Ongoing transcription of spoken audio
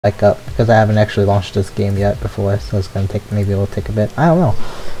back up because I haven't actually launched this game yet before, so it's gonna take, maybe it'll take a bit. I don't know.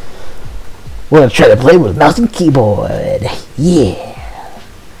 We're gonna try to play with mouse and keyboard. Yeah.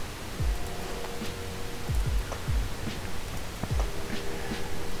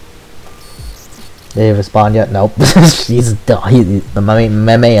 Did he respond yet? Nope. He's done.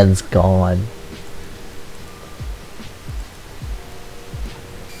 My man's gone.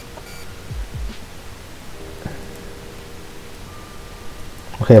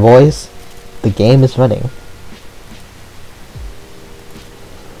 Okay, boys, the game is running.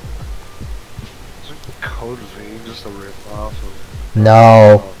 Isn't the Code V just a rip-off of...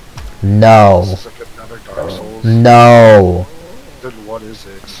 No. No. Is this like another Dark Souls? No. Then what is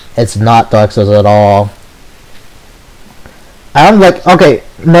it? It's not Dark Souls at all. I'm like, okay,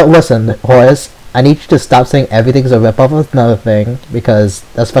 no, listen, Horace, I need you to stop saying everything's a rip-off of another thing, because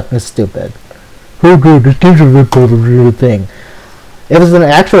that's fucking stupid. Oh god, this game's a rip-off of another thing. If it was an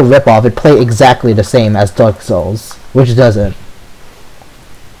actual rip-off, it'd play exactly the same as Dark Souls, which it doesn't.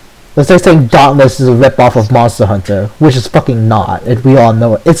 Let's say saying Dauntless is a rip-off of Monster Hunter, which is fucking not, and we all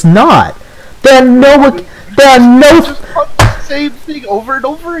know it. It's not! There are no... Just the same thing over and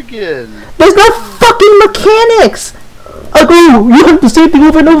over again! There's no fucking mechanics! Like, oh, you have the same thing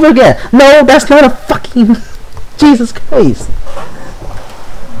over and over again! No, that's not a fucking... Jesus Christ.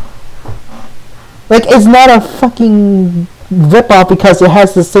 Like, it's not a fucking rip-off because it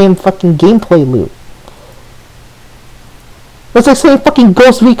has the same fucking gameplay loop. It's like saying fucking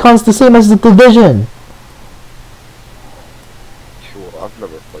Ghost Recon's the same as the Division. Cool, I've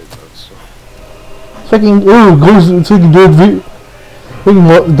never played that, so... Fucking, oh, Ghost, fucking fucking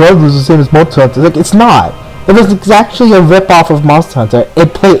Dog was the same as Monster Hunter. Like, it's not. It was actually a rip-off of Monster Hunter.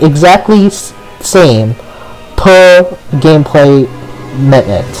 It played exactly same per gameplay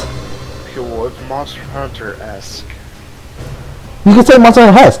minute. Cool, it's Monster Hunter-esque. You can say Monster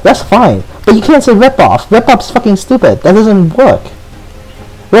Hunter has, that's fine. But you can't say rip-off. Rip-off's fucking stupid. That doesn't work.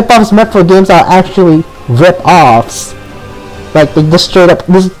 Rip-off's meant for games that are actually rip-offs. Like, they just straight up...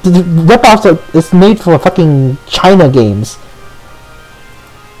 Rip-offs it's made for fucking China games.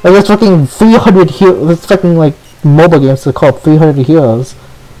 Like, there's fucking 300 heroes... There's fucking, like, mobile games that called 300 Heroes.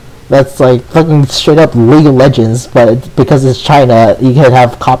 That's, like, fucking straight up League of Legends, but because it's China, you can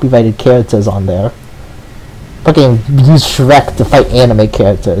have copyrighted characters on there. Fucking use Shrek to fight anime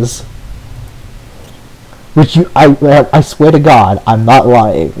characters. Which I swear to God, I'm not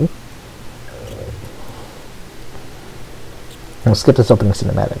lying. I'll skip this opening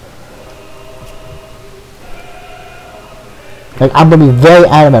cinematic. Like, I'm gonna be very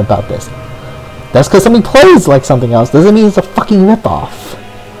adamant about this. That's because something plays like something else doesn't mean it's a fucking ripoff.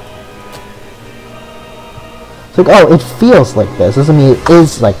 It's like, oh, it feels like this doesn't mean it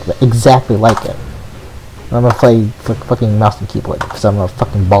is like exactly like it. I'm gonna play fucking mouse and keyboard because I'm a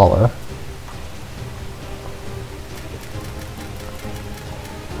fucking baller.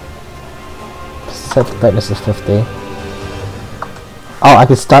 Set the brightness to 50. Oh, I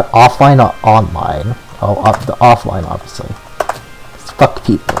can start offline or online. Oh, the offline, obviously. Fuck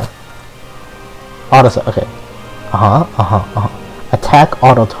people. Auto, okay. Attack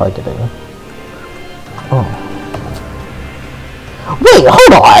auto targeting. Oh. Wait,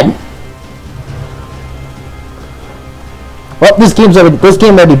 hold on! Well, this game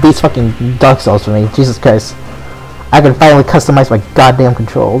already beats fucking Dark Souls for me. Jesus Christ. I can finally customize my goddamn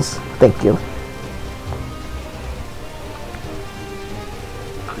controls. Thank you.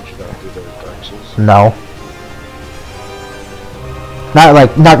 No.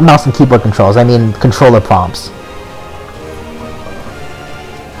 Not mouse and keyboard controls, I mean controller prompts.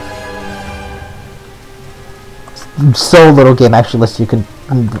 So little game actually lets you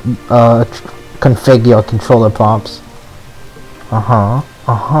configure your controller prompts. I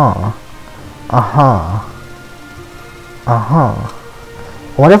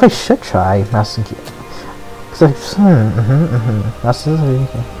wonder if I should try mouse and keyboard. Mouse and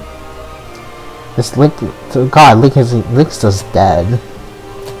keyboard. This Link, God, Link's just dead.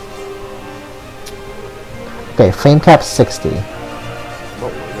 Okay, frame cap 60.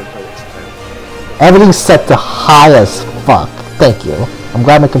 Everything's set to high as fuck. Thank you. I'm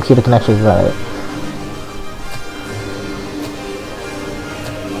glad my computer can actually run it.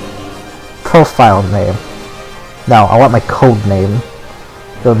 Profile name. No, I want my code name.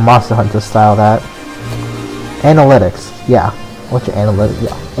 The Monster Hunter style that. Analytics. Yeah. What's your analytics?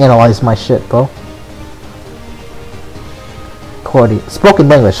 Yeah. Analyze my shit, bro.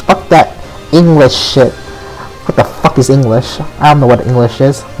 Spoken English. Fuck that English shit. What the fuck is English? I don't know what English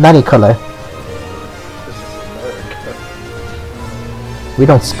is. Nani color. We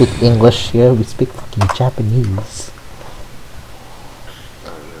don't speak English here. We speak fucking Japanese.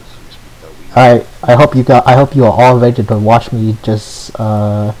 Alright, I hope you are all ready to watch me just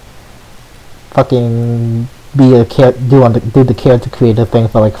fucking do the character creator thing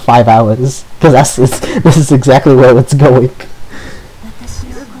for like 5 hours, because this is exactly where it's going. You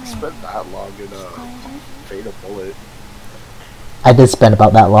didn't spend that long in Fate of Bullet. I did spend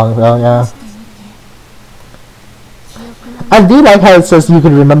about that long though, yeah. I do like how it says you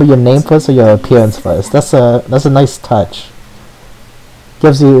can remember your name first or your appearance first. That's a nice touch.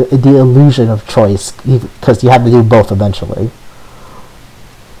 Gives you the illusion of choice, because you have to do both eventually.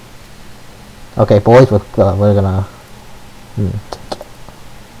 Okay, boys, we're gonna...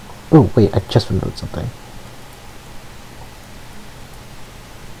 Ooh, wait, I just remembered something.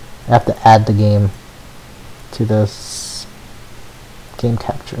 I have to add the game to this game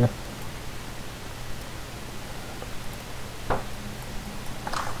capture.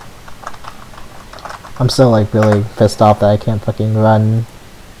 I'm still like really pissed off that I can't fucking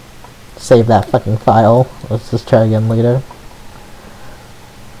save that fucking file. Let's just try again later.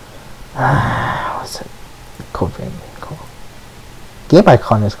 What's it? Code ring. Cool. Game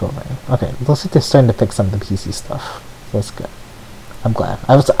icon is code ring. Okay, looks like they're starting to fix some of the PC stuff. That's good. I'm glad.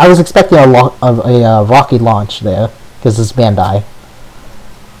 I was expecting a rocky launch there because it's Bandai.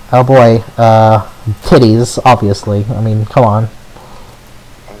 Oh boy, titties, obviously. I mean, come on.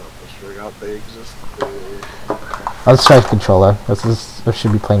 I just forgot they exist. Let's try the controller. I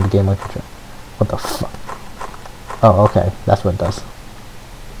should be playing the game with controller. What the fuck? Oh, okay. That's what it does.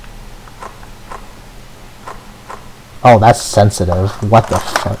 Oh, that's sensitive. What the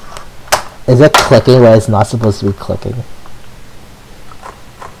fuck? Is it clicking where it's not supposed to be clicking?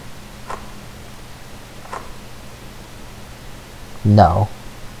 No.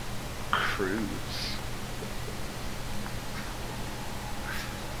 Cruise.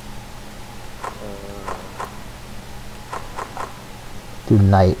 Do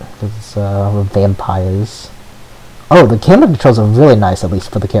night, because it's with vampires. Oh, the camera controls are really nice, at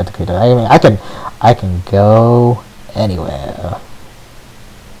least for the character creator. I mean, I can go anywhere.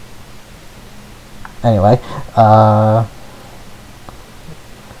 Anyway, can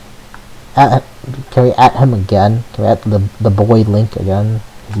we add him again? Can we add the boy Link again?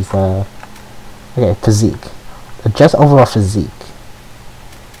 He's okay, physique. Just overall physique.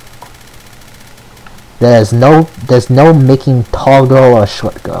 There's no making tall girl or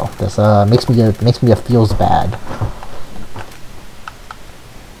short girl. This makes me feels bad.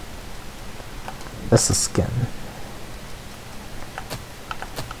 This is skin.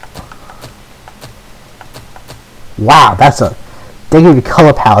 Wow, they give you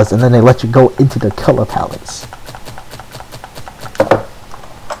color palettes and then they let you go into the color palettes.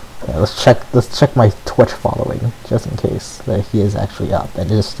 Yeah, let's check my Twitch following just in case that he is actually up. I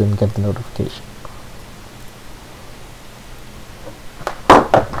just didn't get the notification.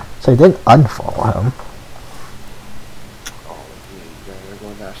 So I didn't unfollow him. Oh, yeah, they're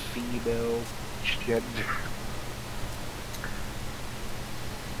going that female gender.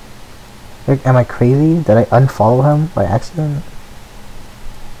 Am I crazy? Did I unfollow him by accident?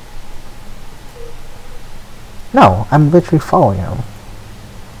 No, I'm literally following him.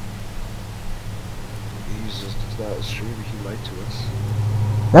 He's just not streaming, he lied to us.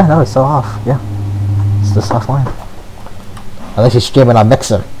 Yeah, no, it's still off. Yeah, it's just offline. Unless he's streaming on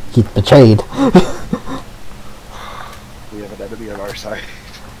Mixer. He's betrayed. We have an enemy on our side.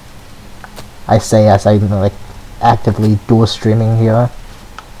 I say as I'm like actively dual streaming here.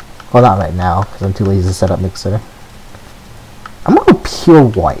 Well, not right now because I'm too lazy to set up Mixer. I'm gonna go pure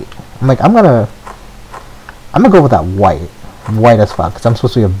white. I'm gonna go with that white as fuck because I'm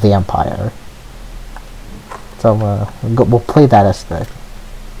supposed to be a vampire. So we'll play that aesthetic.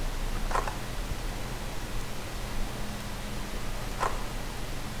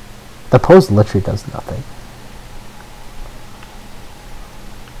 The pose literally does nothing.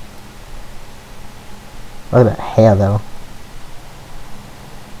 Look at that hair though.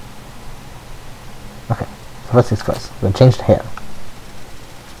 Okay, so first things first. We're gonna change the hair.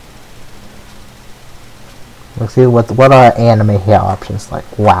 Let's see what are anime hair options like.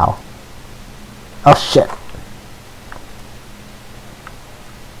 Wow. Oh shit.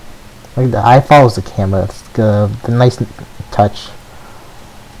 Like the eye follows the camera. It's the nice touch.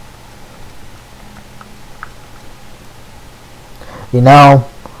 You know,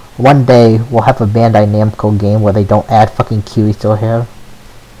 one day we'll have a Bandai Namco game where they don't add fucking Kiwi to hair.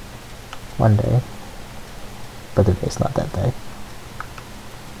 One day. But the day's not that day.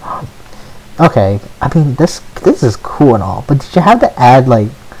 Okay, I mean this is cool and all, but did you have to add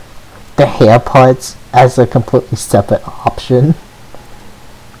like the hair parts as a completely separate option?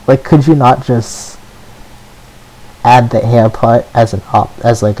 Like, could you not just add the hair part as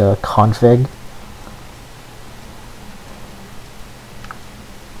as like a config.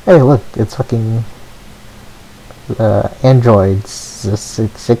 Hey, look, it's fucking Android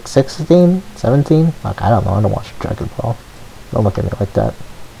 16, 17. Like, I don't know. I don't watch Dragon Ball. Don't look at me like that.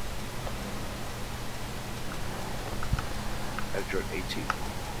 Android 18.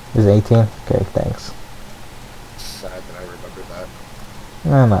 Is it 18? Okay, thanks. It's sad that I remember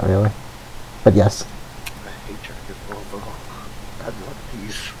that. Not really, but yes. I hate Dragon Ball though. I'd One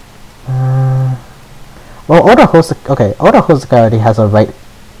Piece. Well, Oda Hosoka already has a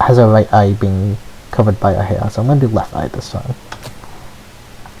right eye being covered by a hair, so I'm gonna do left eye this time.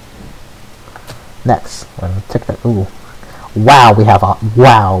 Next, I'm gonna take that. Ooh, wow, we have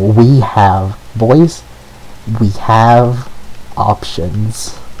boys, we have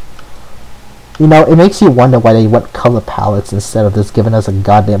options. You know, it makes you wonder why they went color palettes instead of just giving us a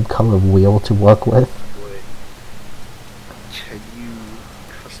goddamn color wheel to work with. Wait, can you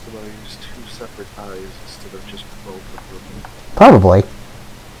customize 2 separate eyes instead of just both of them? Probably.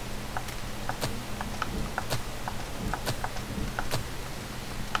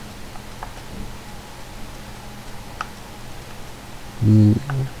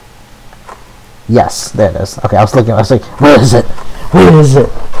 Yes, there it is. Okay, I was like, where is it? Where is it?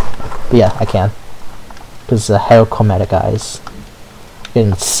 But yeah, I can. Because the hair chromatic eyes.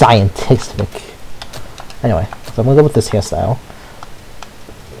 Getting scientific. Anyway, so I'm gonna go with this hairstyle.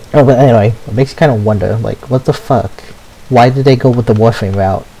 Oh, but anyway, it makes you kind of wonder, like, what the fuck? Why did they go with the Warframe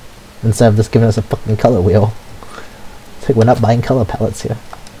route instead of just giving us a fucking color wheel? It's like we're not buying color palettes here.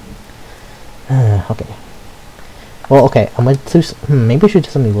 Okay. Well, okay, I'm gonna do. Maybe we should do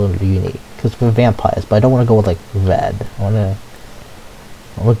something a little unique because we're vampires, but I don't want to go with like red. I wanna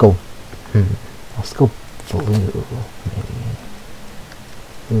go. Let's go blue, maybe.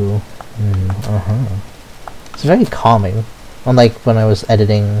 Ooh. It's very calming. Unlike when I was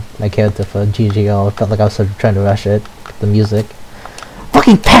editing my character for GGO, I felt like I was sort of trying to rush it. The music.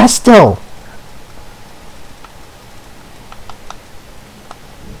 Fucking pastel!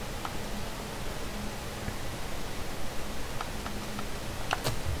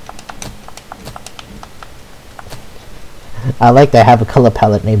 I like that I have a color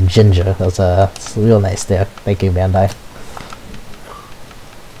palette named Ginger. That's it's real nice there. Thank you, Bandai.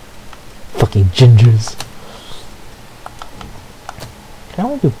 Fucking gingers. I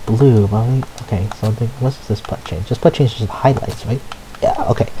want to do blue, but okay, so what's this part change? This part changes the highlights, right? Yeah,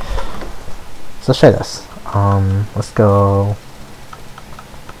 okay. So let's try this. Let's go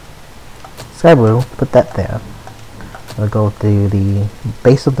sky blue, put that there. I'll go through the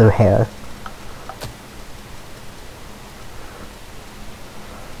base of their hair.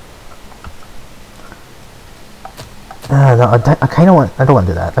 No, I don't want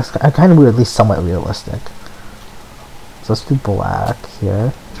to do that. I kind of want at least somewhat realistic. So let's do black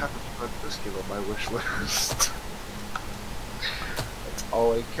here. Time to put this game on my wish list. That's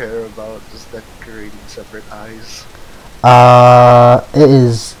all I care about, just decorating separate eyes. It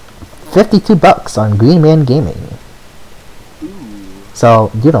is $52 on Green Man Gaming. Ooh.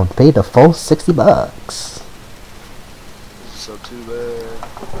 So you don't pay the full $60. So too bad.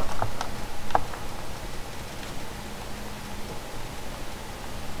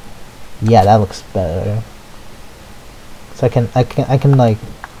 Yeah, that looks better. So I can like,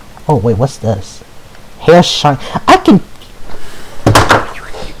 oh wait, what's this? Hair shine. I can. You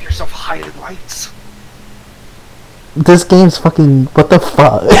can keep yourself hiding lights. This game's fucking. What the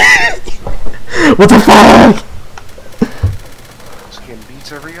fuck? What the fuck? This game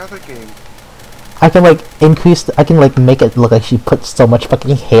beats every other game. I can like increase. I can like make it look like she put so much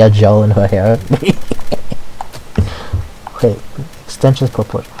fucking hair gel in her hair. Okay, extensions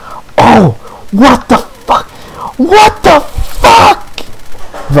proportion. Oh, what the fuck? What the fuck?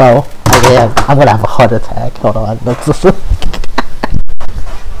 Bro, I'm gonna have a heart attack. Hold on, that's just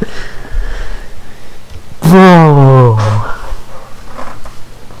bro.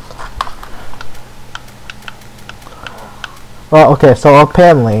 Well, okay, so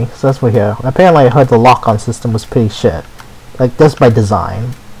apparently, so that's what here. Apparently I heard the lock-on system was pretty shit. Like, that's by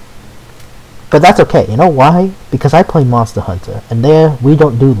design. But that's okay, you know why? Because I play Monster Hunter, and there, we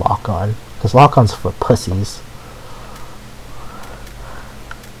don't do lock-on. Because lock-on's for pussies.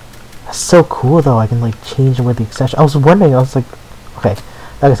 That's so cool though, I can like change them with the extension. I was wondering, I was like, okay,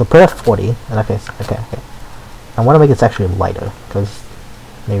 so put it at 40, and okay. I want to make it actually lighter, because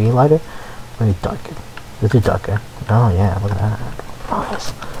maybe lighter? Maybe darker. Let's do darker. Oh yeah, look at that. Oh,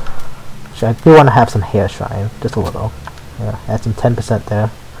 yes. So I do want to have some hair shine, just a little. Yeah, add some 10% there.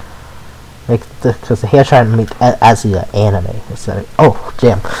 Make because the hair shine make as the anime instead of, oh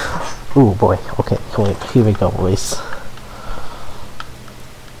damn. Ooh boy. Okay, wait, here we go, boys.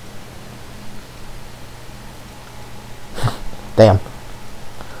 Damn.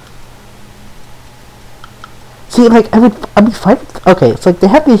 See, like, I'd be fine with, okay, it's like, they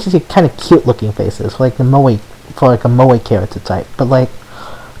have these kind of cute looking faces, for like the Moe, for like a Moe character type, but like,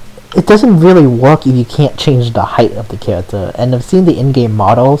 it doesn't really work if you can't change the height of the character, and I've seen the in-game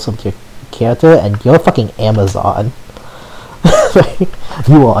models of your character, and you're fucking Amazon. Like,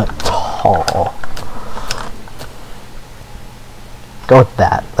 you are tall. Go with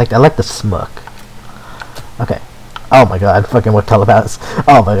that. Like, I like the smirk. Okay. Oh my god, fucking what color balance.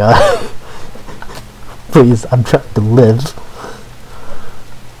 Oh my god. Please, I'm trying to live.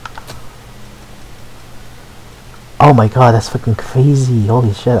 Oh my god, that's fucking crazy.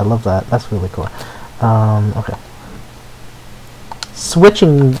 Holy shit, I love that. That's really cool. Okay.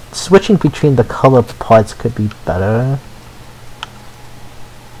 Switching between the color parts could be better.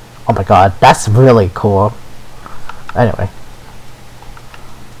 Oh my god, that's really cool. Anyway.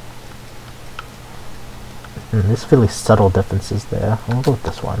 There's really subtle differences there. I'll go with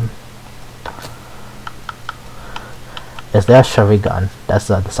this one. Is there a Sharingan? That's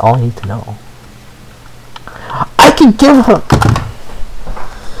all I need to know. I can give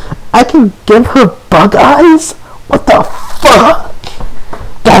her bug eyes? What the fuck?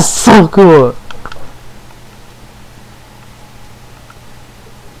 That's so cool.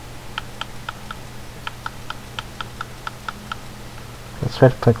 Let's try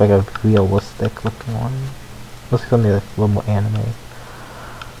to pick like a realistic looking one. Looks something like a little more anime.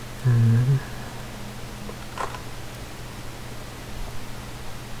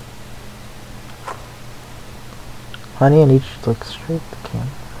 Honey, I need you to look straight at the camera.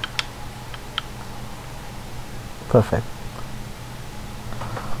 Perfect.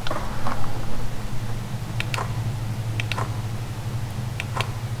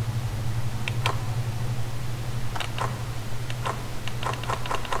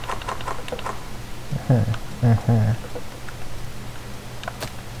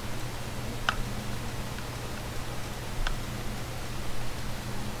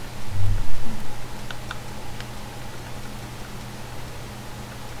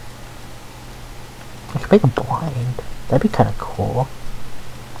 I could make a blind. That'd be kind of cool.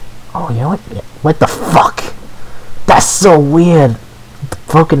 Oh, you know what? What the fuck? That's so weird.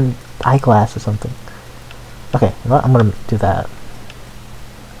 Broken eyeglass or something. Okay, you know what? I'm gonna do that.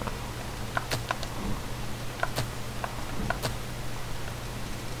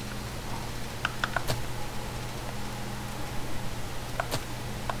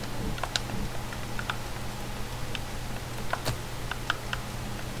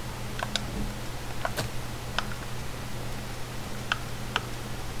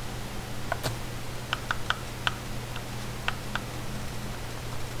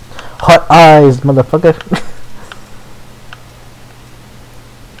 Hot eyes, motherfucker.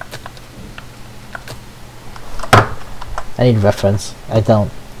 I need reference. I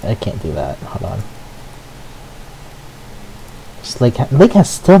can't do that. Hold on. Lake has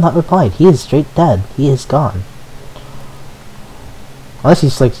still not replied. He is straight dead. He is gone. Unless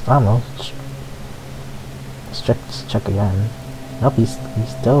he's like, I don't know. Let's check again. Nope, he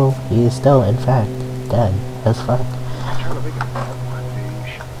is still, in fact, dead as fuck.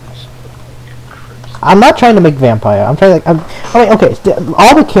 I'm not trying to make vampire. I'm trying to, I mean, okay,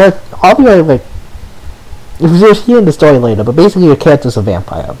 all the like, you're hearing the story later, but basically your character's a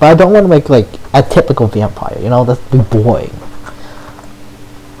vampire. But I don't want to make, like, a typical vampire, you know, that'd be boring.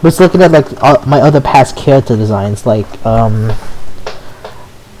 Just looking at, like, my other past character designs, like,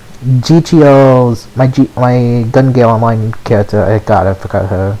 GTO's, my Gun Gale Online character, I forgot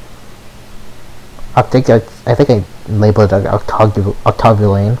her. I think I labeled it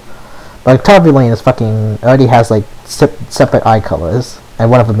Octavulane. But Octavulane is fucking, already has, like, separate eye colors, and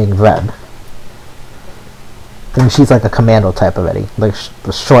one of them being red. And she's like a commando type already, like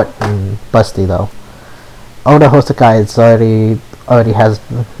short and busty though. Oda Hosokai is already has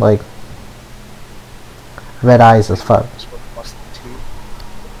like red eyes as fuck.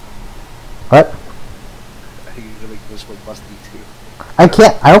 What? I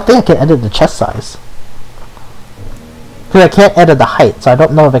don't think I can edit the chest size. Because I can't edit the height, so I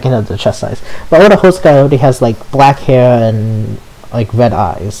don't know if I can edit the chest size. But Oda Hosokai already has like black hair and like red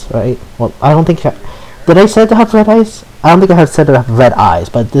eyes, right? Well, I don't think did I say to have red eyes? I don't think I have said to have red eyes,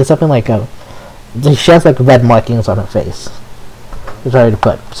 but there's something like she has like red markings on her face. It's already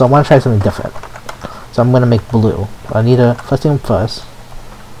put. So I want to try something different. So I'm gonna make blue. I need a first thing first.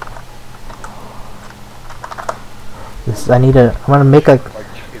 I'm gonna make like.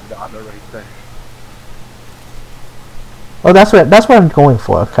 Oh, that's what I'm going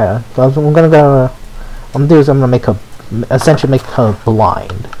for. Okay, so I'm gonna do is I'm gonna make her essentially make her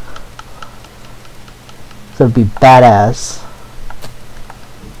blind. So it'd be badass.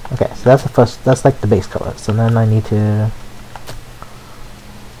 Okay, so that's the first. That's like the base color. So then I need to.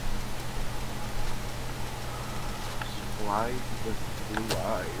 Blind with blue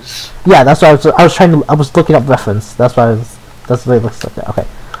eyes. Yeah, that's what I was trying to. I was looking up reference. That's why I was. That's the way it looks like that. Okay.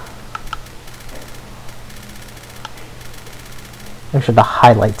 Make sure the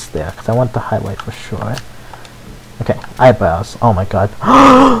highlight's there, because I want the highlight for sure. Okay, eyebrows. Oh my god.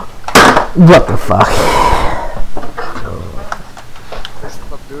 What the fuck?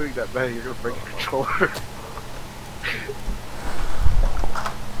 Stop doing that, man. You're gonna break your controller.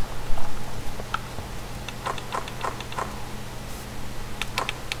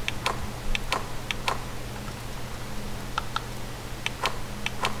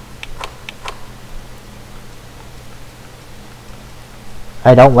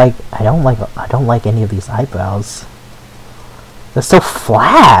 I don't like any of these eyebrows. They're so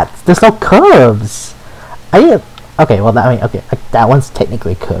flat. There's no curves. Okay, well, okay, that one's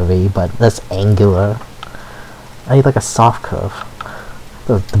technically curvy, but that's angular. I need like a soft curve.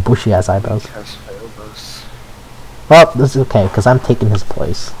 The bushy ass eyebrows. Has failed us. Well, this is okay, because I'm taking his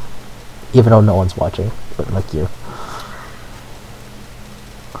place. Even though no one's watching, but like you.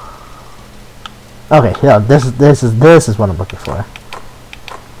 Okay, yeah, this is what I'm looking for.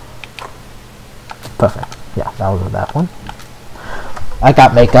 Perfect. Yeah, that was that one. I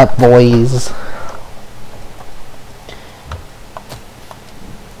got makeup, boys.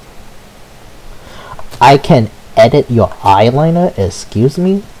 I can edit your eyeliner. Excuse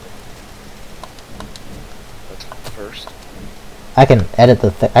me. That's first. I can edit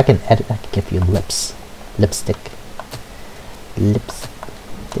I can give you lipstick.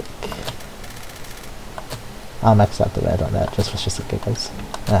 I'll max out the red on that just for giggles.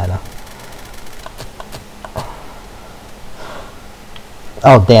 I know.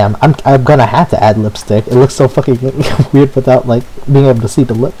 Oh damn! I'm gonna have to add lipstick. It looks so fucking weird without like being able to see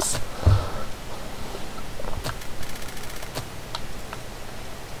the lips.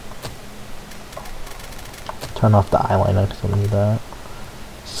 Turn off the eyeliner because we need that.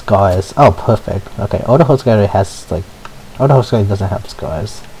 Scars. Oh, perfect. Okay, Oda has like. Oda doesn't have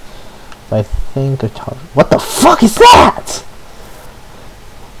scars. But I think what the fuck is that?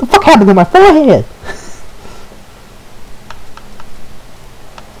 What the fuck happened to my forehead?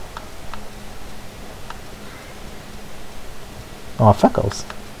 Oh, freckles.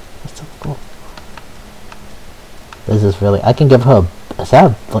 That's so cool. This is really. I can give her. Is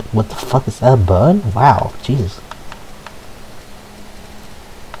that like what the fuck is that? A burn? Wow, Jesus.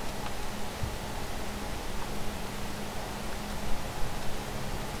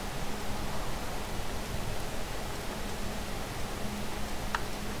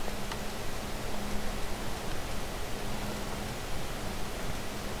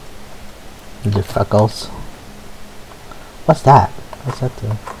 The freckles. What's that? What's that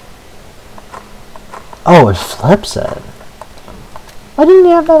do? Oh, it flips it. Why didn't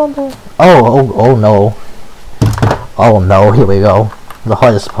you have that on there? Oh no. Oh no, here we go. The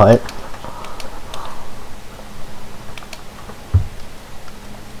hardest part.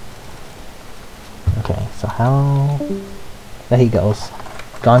 Okay, so how... There he goes.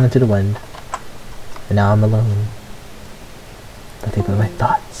 Gone into the wind. And now I'm alone. I think of my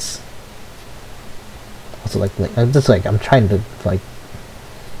thoughts. Also I'm just like I'm trying to like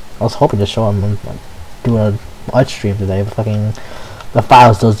I was hoping to show him like do an art stream today, but fucking the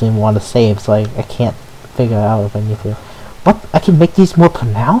files doesn't even want to save, so I can't figure out if I need to. What? I can make these more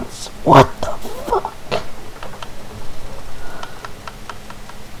pronounced? What the fuck?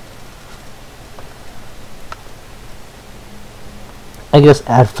 I just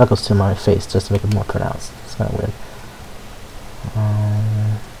add freckles to my face just to make it more pronounced. It's kind of weird.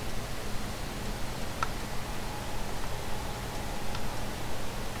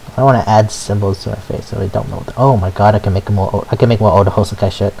 I want to add symbols to my face so I don't know. Oh my god, I can make more Oda Hosokai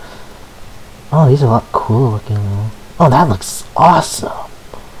shit. Oh, these are a lot cooler looking though. Oh, that looks awesome.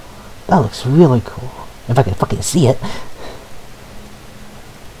 That looks really cool. If I can fucking see it.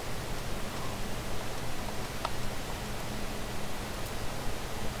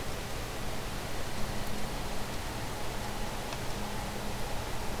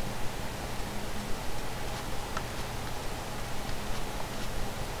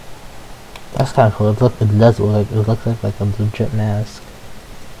 That's kind of cool. It does look like a legit mask.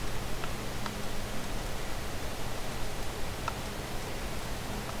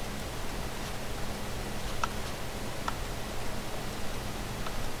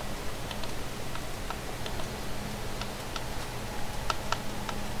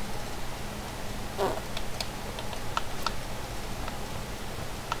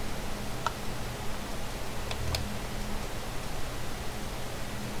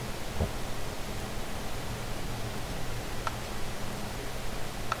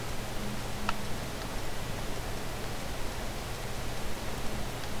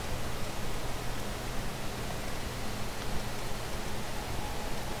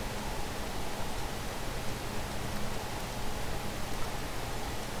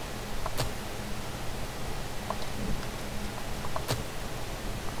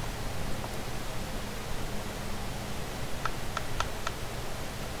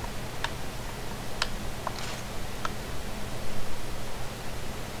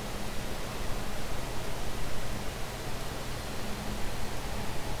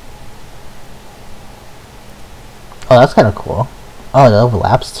 Oh, that's kind of cool. Oh, it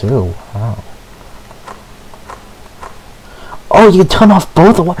overlaps too. Wow. Oh, you can turn off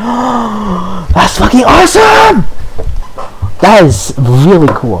both of one. That's fucking awesome! That is really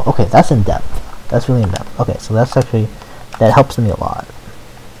cool. Okay, that's in depth. That's really in depth. Okay, so that's actually, that helps me a lot.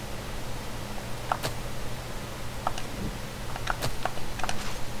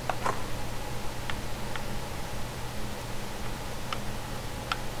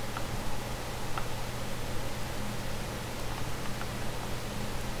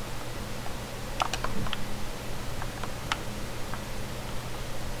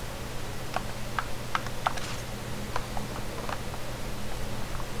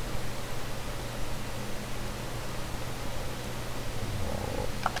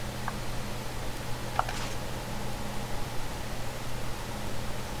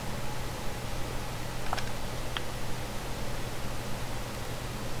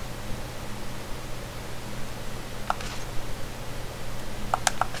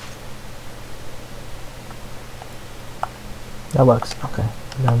 That works. Okay.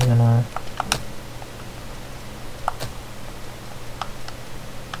 Now we're gonna.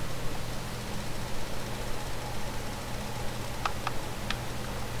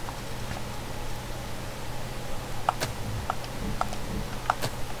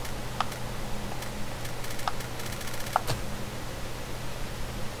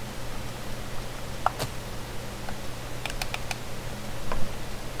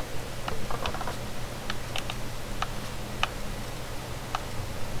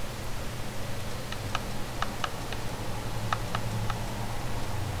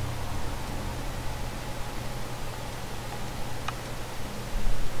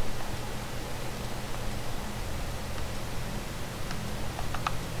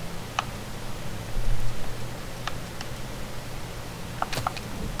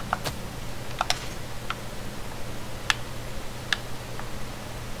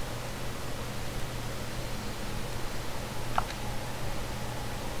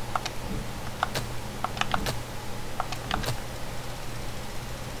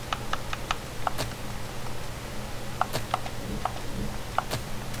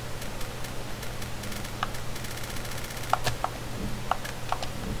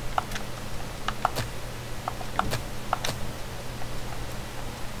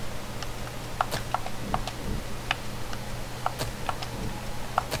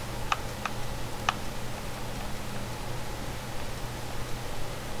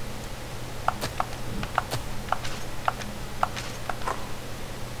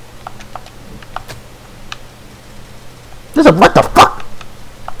 What the fuck?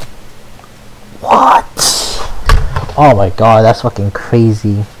 What? Oh my god, that's fucking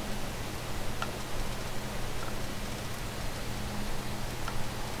crazy.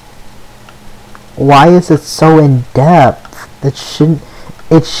 Why is it so in depth? It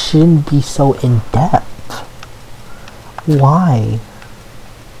shouldn't be so in depth. Why?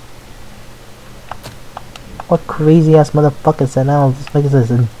 What crazy ass motherfucker said now? Let's make this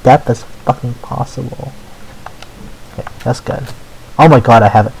as in depth as fucking possible. Okay, that's good. Oh my god, I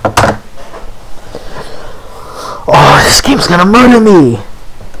have it. Oh, this game's gonna murder me!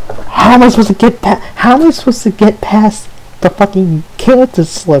 How am I supposed to get past? How am I supposed to get past the fucking character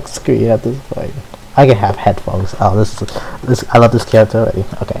select screen at this point? I can have headphones. Oh, this. I love this character already.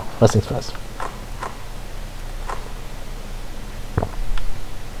 Okay, first things first.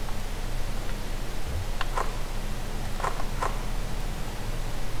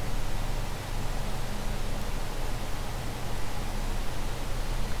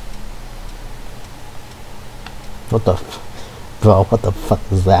 What the bro, what the fuck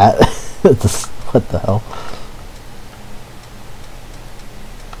is that? What the hell?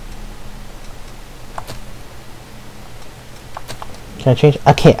 Can I change?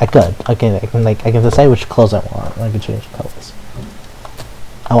 Okay, I could. Okay, I can decide which clothes I want. I can change colors.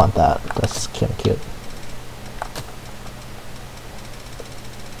 I want that. That's kind of cute.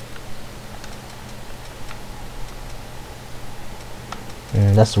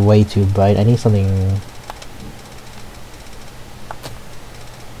 That's way too bright. I need something.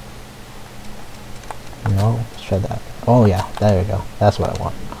 No, let's try that. Oh yeah, there we go. That's what I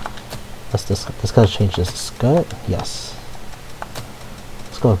want. Let's just gotta change this skirt. Yes.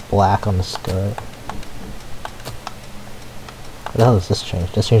 Let's go with black on the skirt. What the hell does this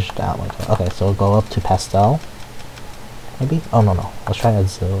change? This changed that one. Okay, so we'll go up to pastel. Maybe? Oh no. Let's try a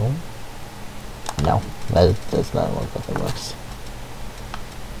zoom. No, that's not what it works.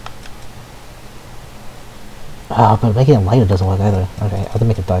 Ah, but making it lighter doesn't work either. Okay, I have to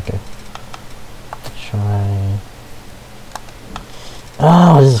make it darker. Try.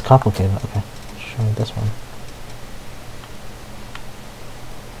 Oh, this is complicated. Okay, try this one.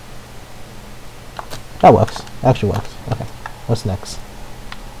 That works. Actually works. Okay. What's next?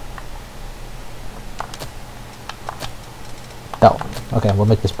 Oh. Okay, we'll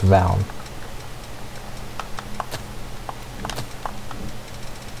make this brown.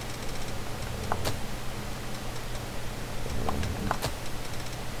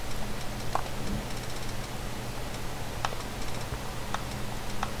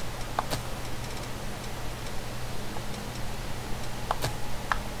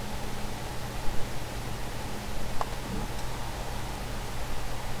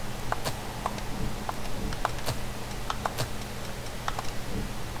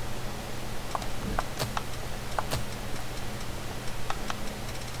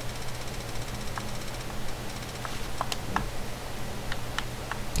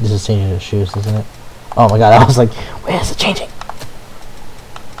 This is changing the shoes, isn't it? Oh my god, I was like, where is it changing?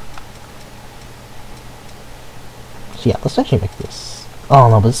 So yeah, let's actually make this. Oh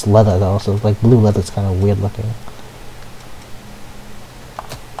no, but it's leather though, so like blue leather's kind of weird looking.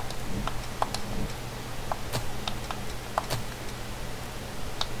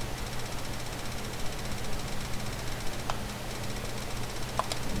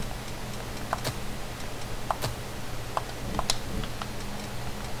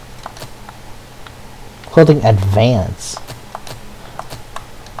 Clothing advance.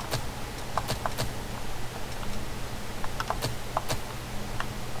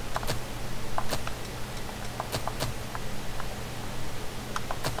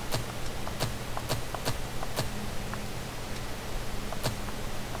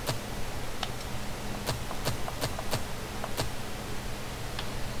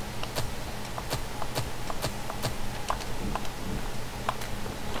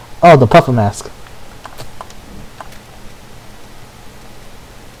 Oh, the puffer mask.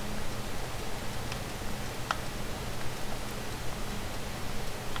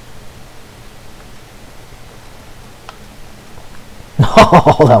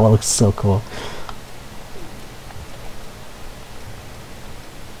 Oh, that one looks so cool.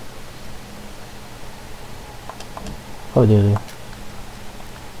 Oh, dude.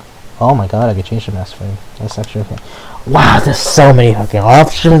 Oh my god, I could change the mask frame. That's actually okay. Wow, there's so many fucking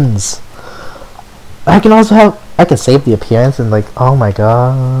options. I can also have. I can save the appearance and like. Oh my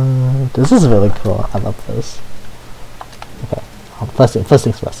god, this is really cool. I love this. Okay, first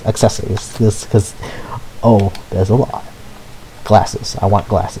things first. Accessories. This because. Oh, there's a lot. Glasses. I want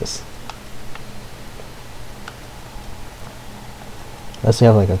glasses. Unless you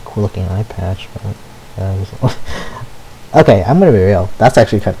have like a cool looking eye patch, but okay, I'm gonna be real. That's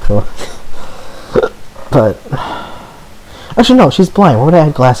actually kind of cool. But actually, no, she's blind. Why would I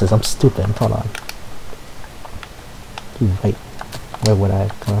add glasses? I'm stupid. Hold on. Right. Where would I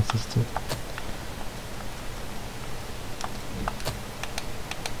add glasses to?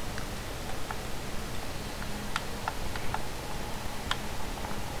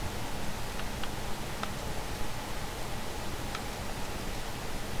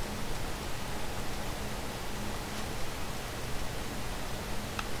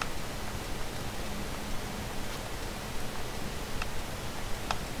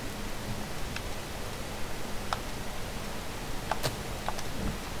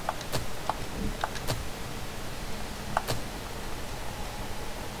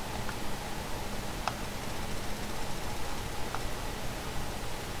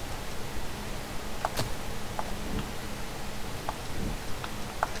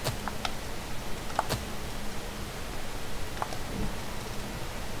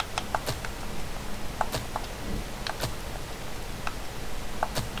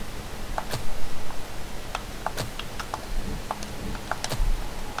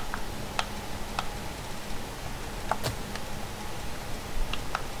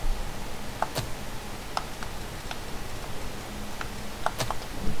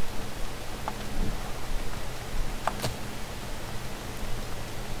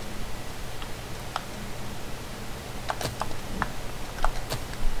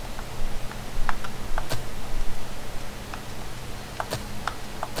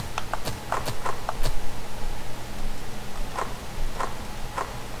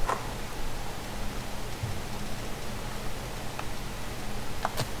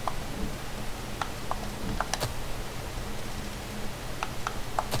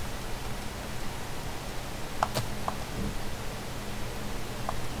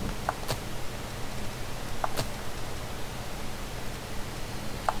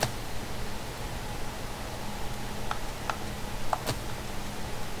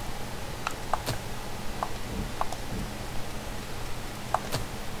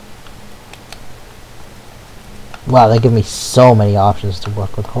 Wow, they give me so many options to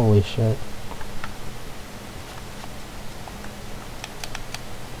work with. Holy shit.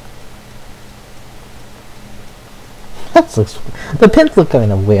 That looks. The pins look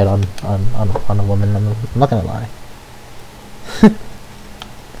kind of weird on a woman. I'm not gonna lie.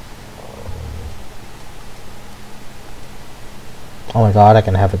 Oh my god, I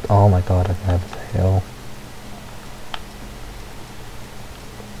can have it. Oh my god, I can have it. Hell.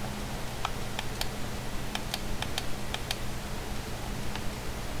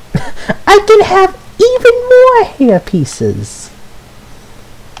 I can have even more hair pieces.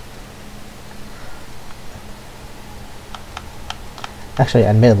 Actually,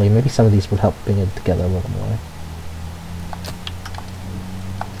 admittedly, maybe some of these would help bring it together a little more.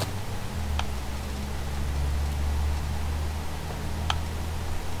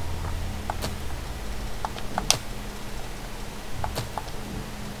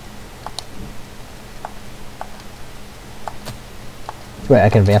 Wait, I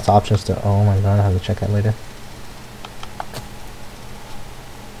can advance options to. Oh my god, I have to check that later.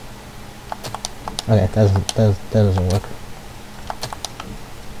 Okay, that doesn't work.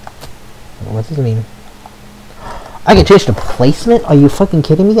 What does it mean? I can change the placement? Are you fucking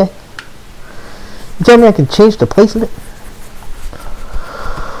kidding me? You tell me I can change the placement?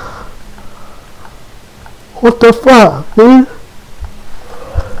 What the fuck, dude?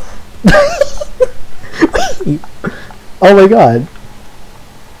 Oh my god.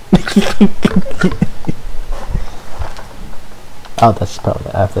 Oh, that's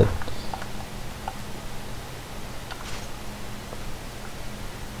probably after.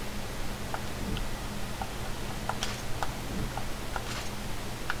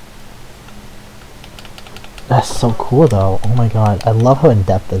 That's so cool though. Oh my god. I love how in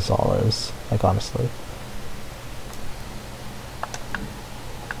depth this all is. Like honestly.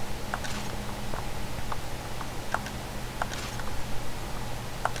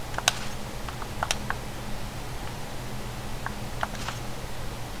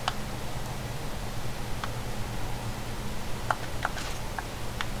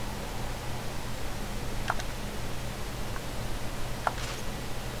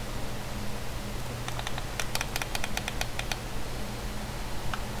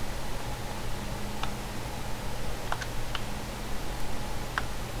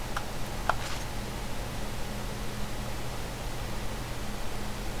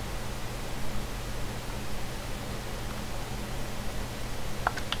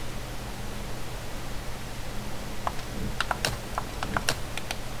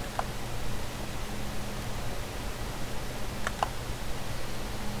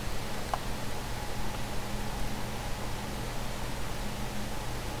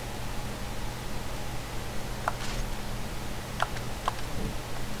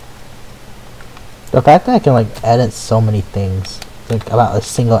 The fact that I can like edit so many things, like about a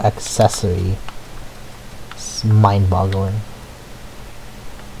single accessory, is mind-boggling.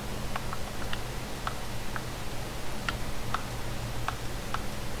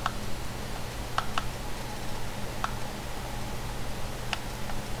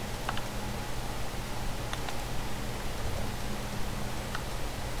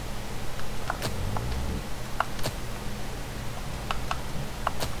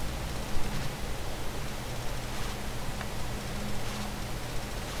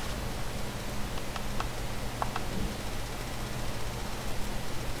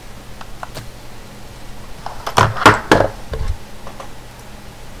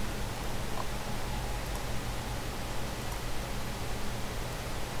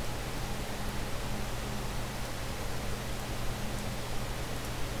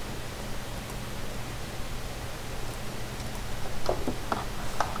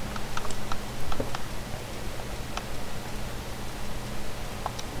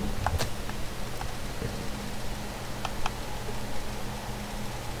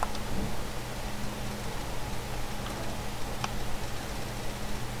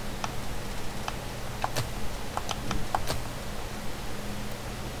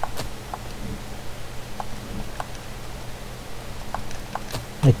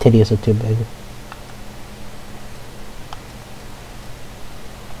 My titties are too big.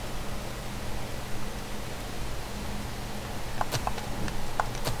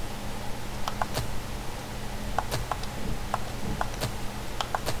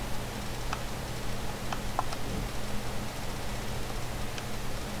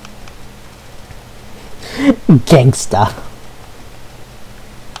 Gangsta.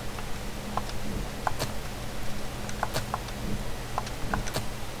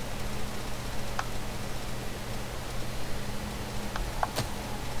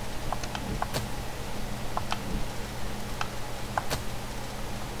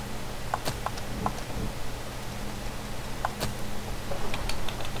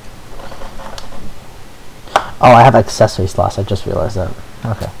 Oh, I have accessory slots. I just realized that.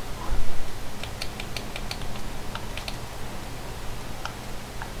 Okay.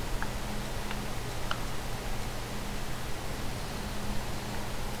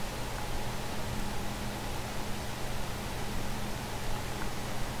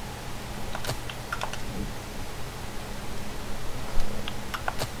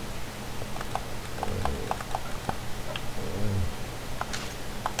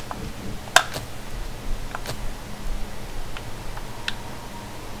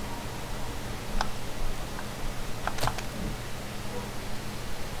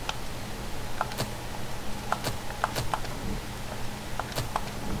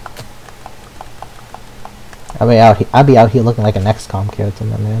 I'll be out here looking like an XCOM character,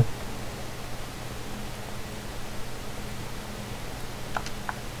 my man.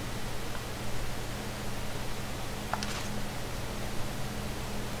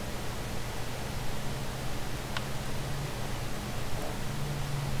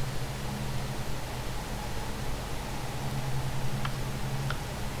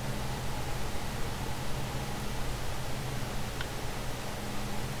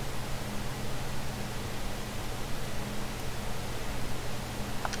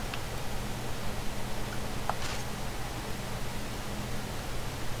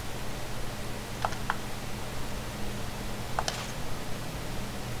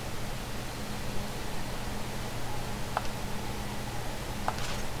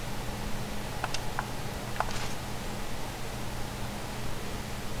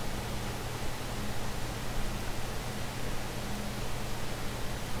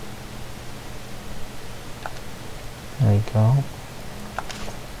 There you go.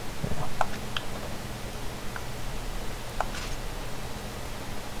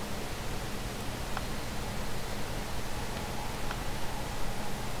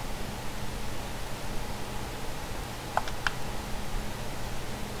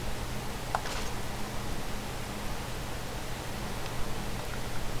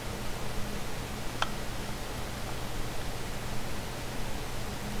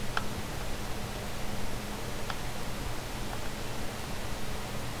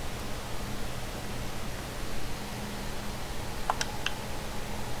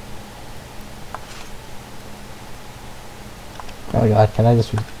 Oh god, can I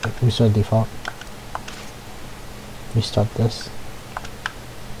just restore default? Restart this.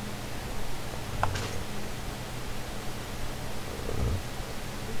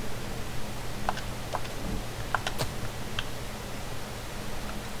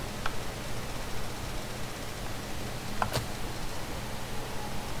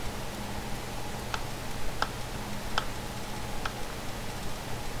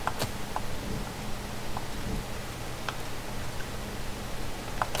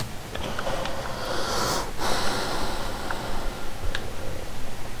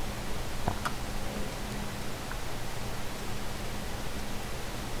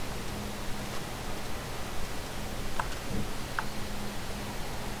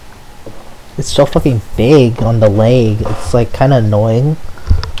 It's so fucking big on the leg. It's like kind of annoying.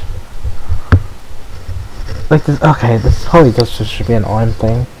 Like this. Okay, this probably just should be an on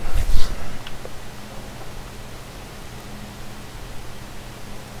thing.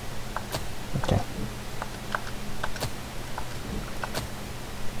 Okay.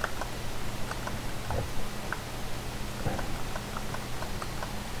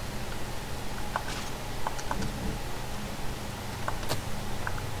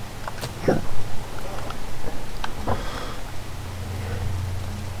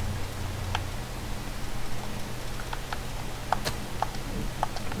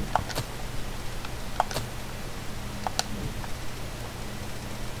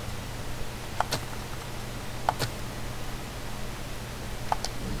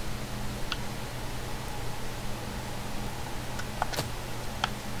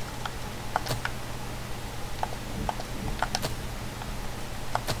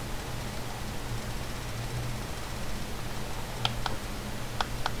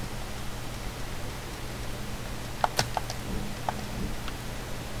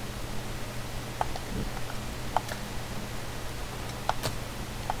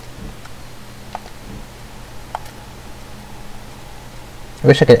 I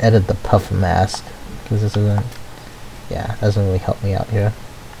wish I could edit the puff mask, because this isn't, yeah, doesn't really help me out here.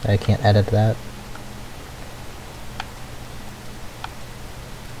 I can't edit that.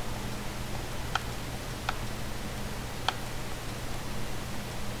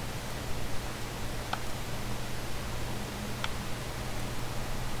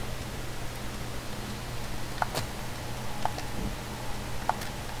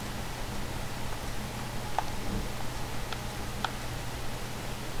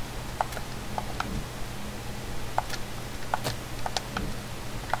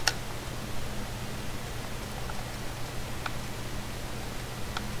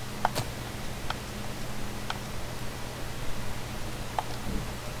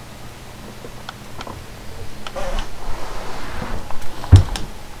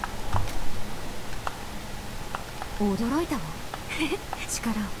 驚いたわ。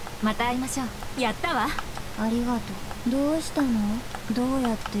力をまた会いましょう。やったわ。ありがとう。どうしたの？どう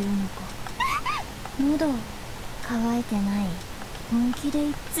やってるのか。喉乾いてない？本気で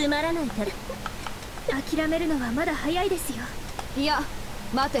つまらないから諦めるのはまだ早いですよ。いや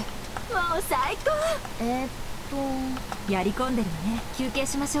待て、もう最高。やり込んでるわね。休憩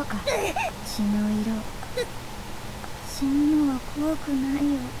しましょうか。血の色死ぬのは怖くな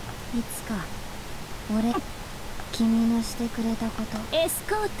いよ。いつか俺君のしてくれたこと。エス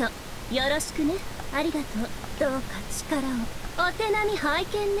コートよろしくね。ありがとう。どうか力を。お手並み拝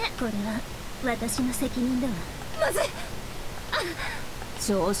見ね。これは私の責任だわ。まずい。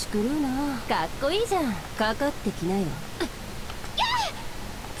調子狂うな。かっこいいじゃん。かかってきなよ。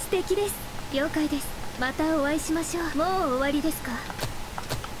素敵です。了解です。またお会いしましょう。もう終わりですか。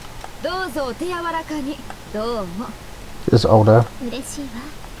どうぞお手柔らかに。どうも。Is older. 嬉しいわ。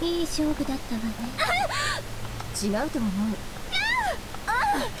いい勝負だったわね。違うと思う。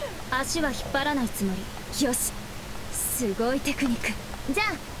足は引っ張らないつもり。よし、すごいテクニック。じゃあ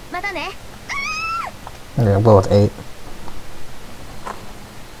またね。Yeah, well, with 8.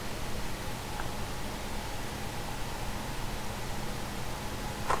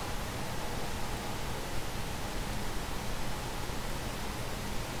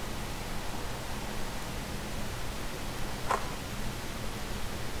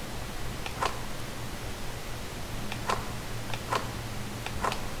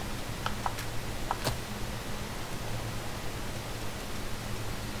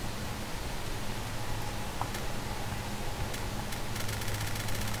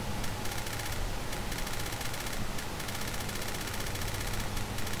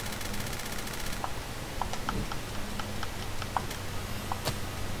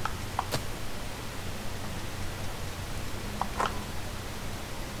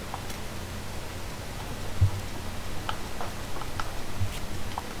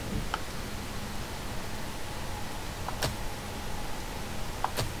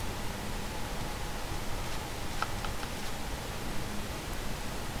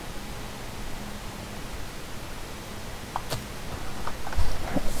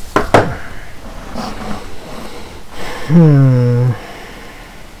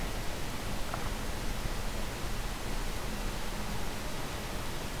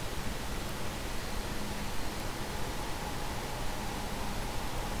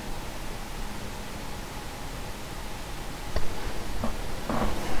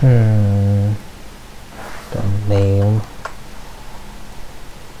 The name.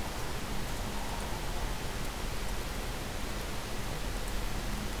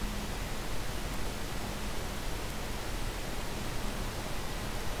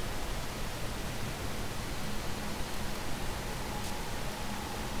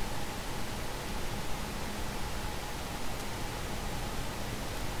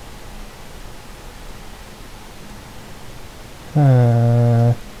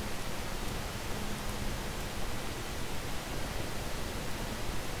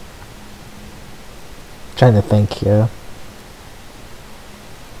 Trying to think here.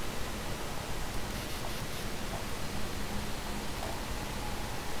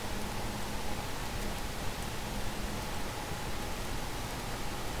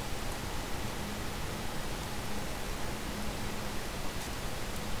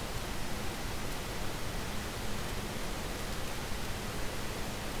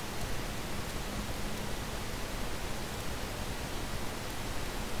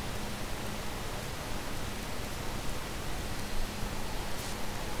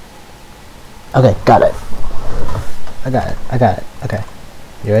 Okay, got it. I got it. Okay.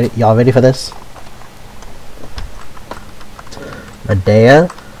 You ready? Y'all ready for this? Medea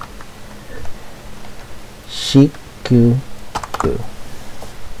Shikubu.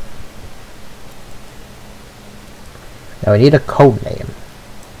 Now we need a code name.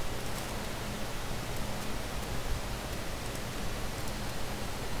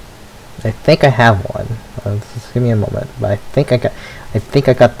 I think I have one. Just give me a moment. But I think I got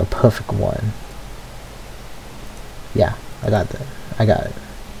the perfect one. Yeah, I got it.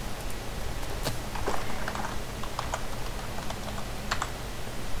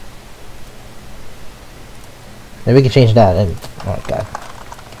 Maybe we can change that oh my god.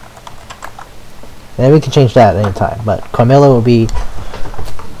 Maybe we can change that at any time, but Carmilla will be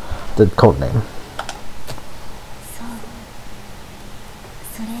the code name.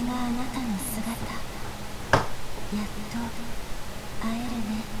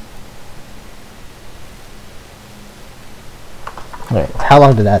 Wait, how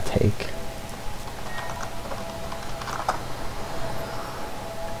long did that take?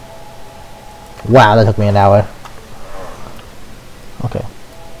 Wow, that took me an hour.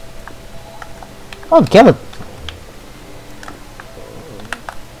 Oh, camera.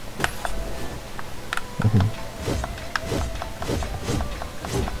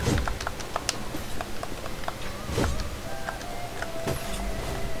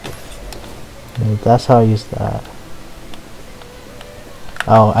 That's how I use that.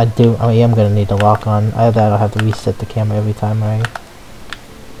 Oh, I am gonna need the lock on. Either that or have to reset the camera every time, right?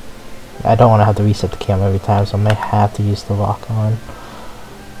 I don't want to have to reset the camera every time, so I may have to use the lock on.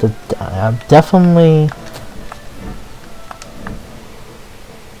 Definitely.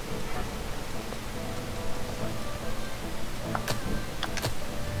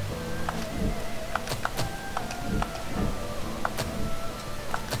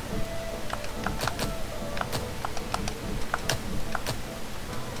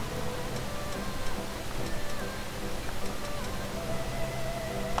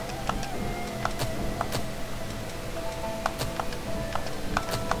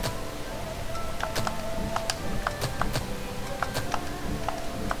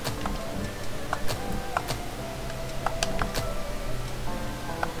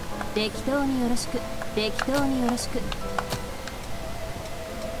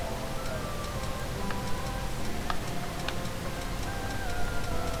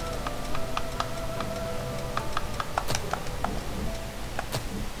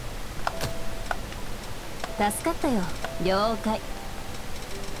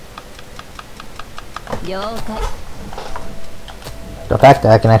 The fact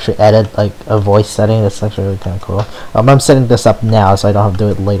that I can actually edit like a voice setting, that's actually really kind of cool. I'm setting this up now so I don't have to do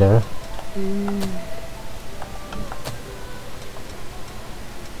it later.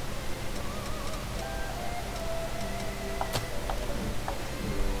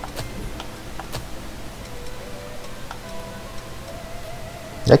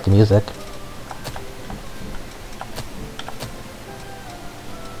 I like the music.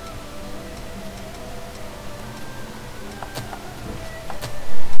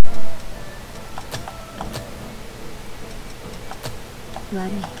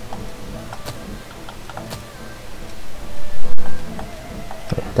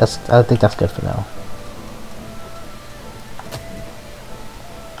 I think that's good for now.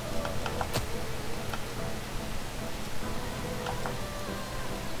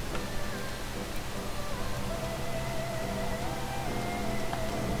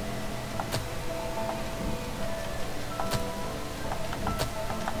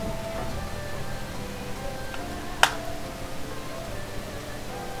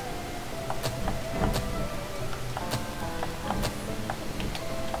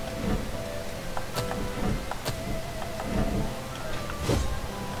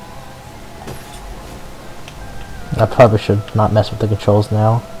 I probably should not mess with the controls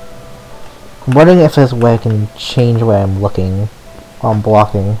now. I'm wondering if there's a way I can change where I'm looking while I'm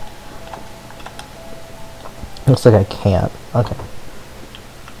blocking. Looks like I can't. Okay.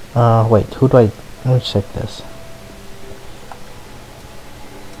 Wait, who do I... Let me check this.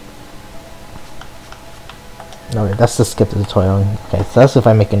 No, wait, that's the skip the tutorial. Okay, so that's if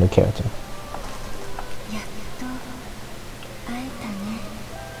I make a new character.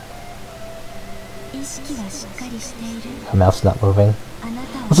 Her mouth's not moving.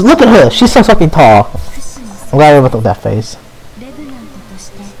 Look at her! She's so fucking tall! I'm glad I went with that face.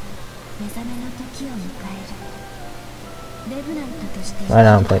 Right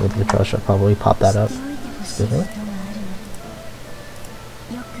now I'm playing with the controller, should probably pop that up. Excuse me.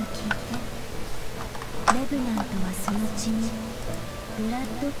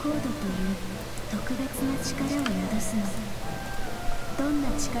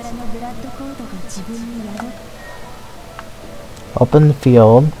 Open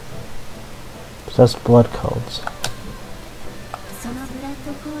field. Says blood codes.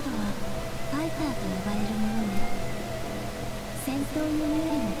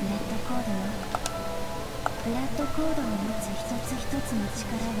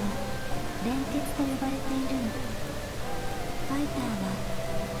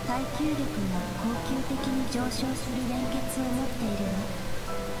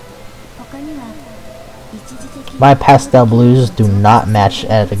 My pastel blues do not match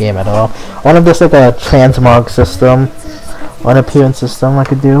at the game at all. I want this like a transmog system, or an appearance system I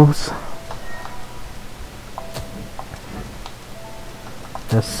could do.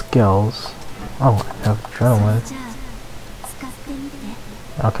 The skills. Oh, I have adrenaline.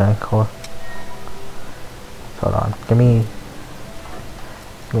 Okay, cool. Hold on. Give me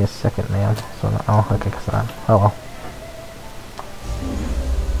a second, man. So oh, okay, cause oh well.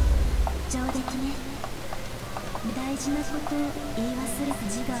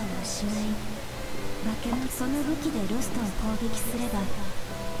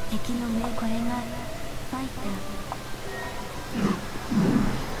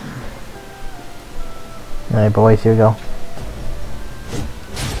 Alright, boys, here we go.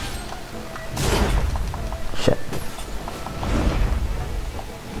 Shit.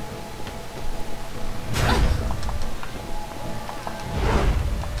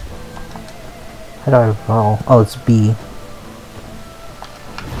 How do I roll? Oh, it's B.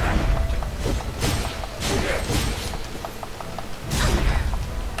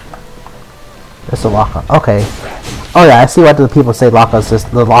 It's a lockup. Okay. Oh yeah, I see why the people say lockup. Just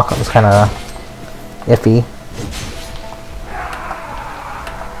the lockup is kind of iffy.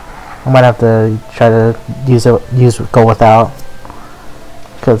 I might have to try to go without.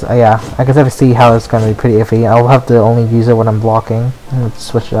 Cause yeah, I can definitely see how it's gonna be pretty iffy. I'll have to only use it when I'm blocking. Let's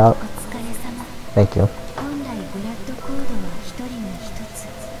switch it out. Thank you.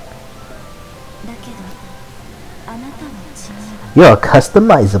 You're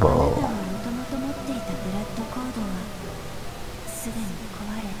customizable.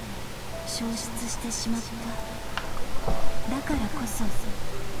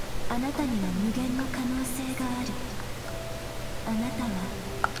 あなたには無限の可能性がある。あなたは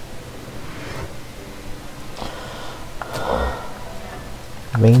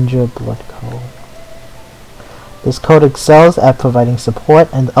Ranger Blood Code. This code excels at providing support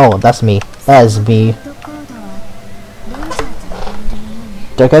and oh, that's me. That is me.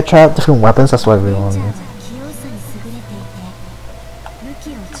 Do I gotta try out different weapons? That's what I really want to do.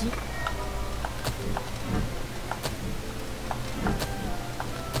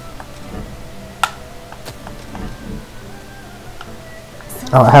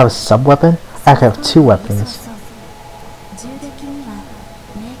 Oh, I have a sub-weapon? I actually have two weapons.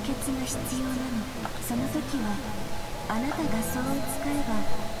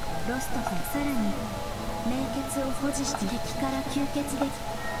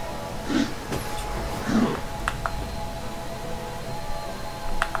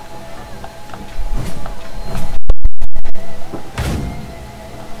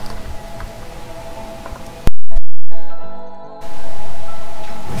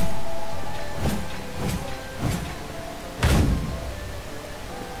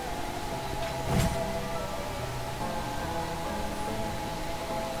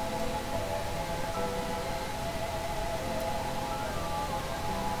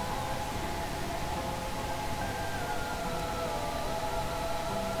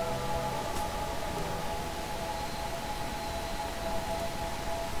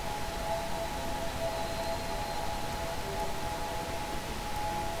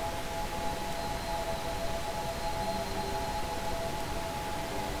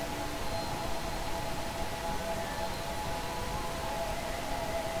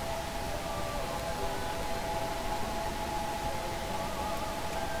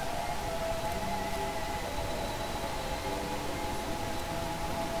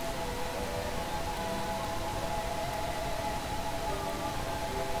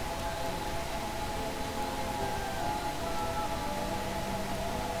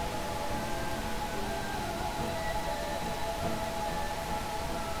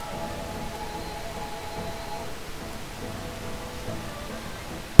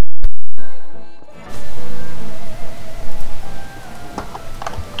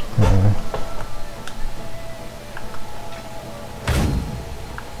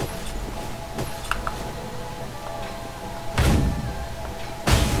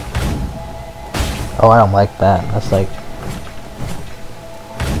 Oh, I don't like that. That's like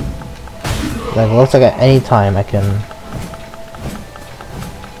it looks like at any time I can.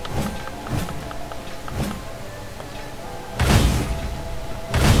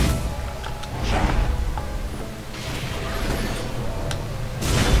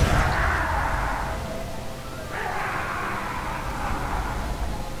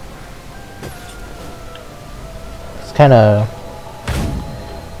 It's kind of.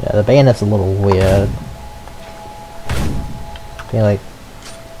 Yeah, the bayonet's a little weird. I feel like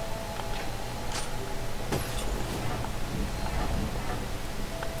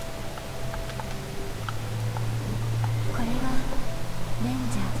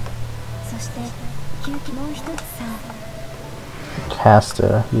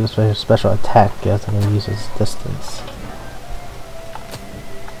caster use a special attack as it uses distance.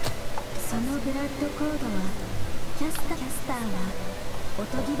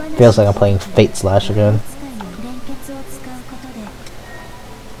 Feels like I'm playing Fate Slash again.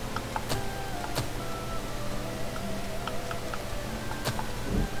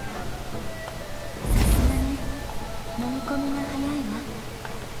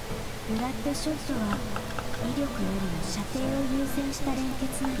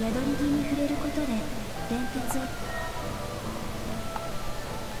 連結を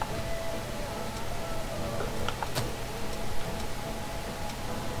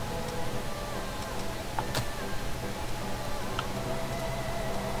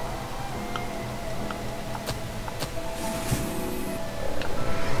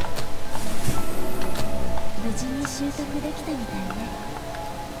無事に習得できたみたいね。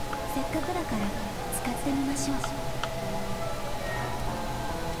せっかくだから使ってみましょう。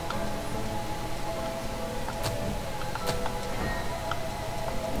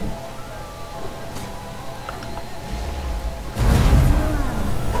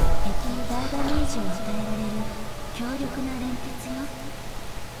を与えられる強力な連結よ。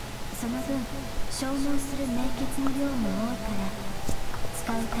その分消耗する明血の量も多いから使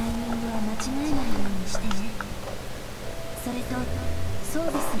うタイミングは間違えないようにしてね。それと装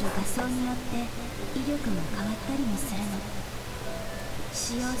備する画装によって威力も変わったりもするの。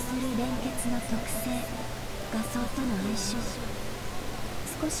使用する連結の特性、画装との相性、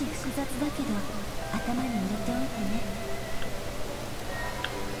少し複雑だけど頭に入れておいてね。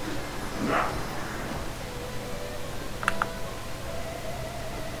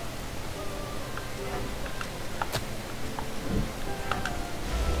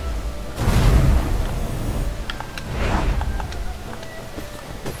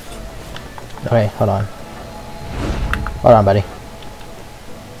Okay, hold on. Hold on, buddy.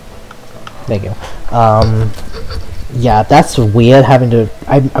 Thank you. Yeah, that's weird having to...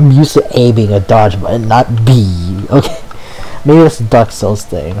 I'm used to A being a dodge button, not B. Okay. Maybe it's a Dark Souls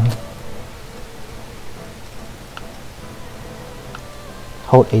thing.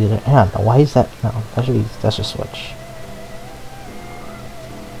 Hold A to the... Yeah, no, why is that... No, that should be... That's a switch.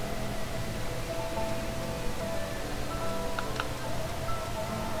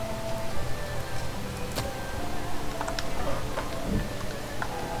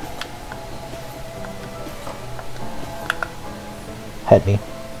 Hit me.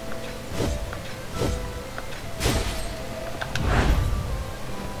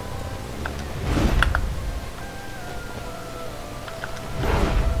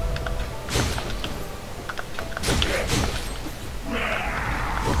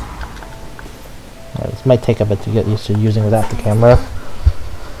 This might take a bit to get used to using without the camera.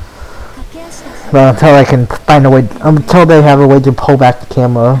 But until I can find a way, until they have a way to pull back the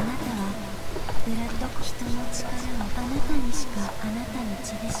camera.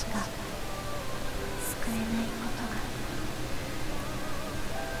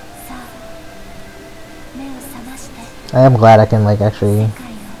 I am glad I can, like, actually...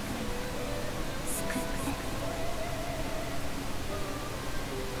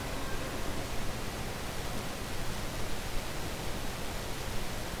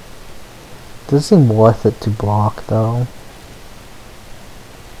 Does it seem worth it to block, though?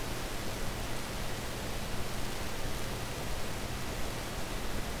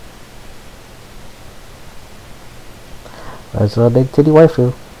 There's a big titty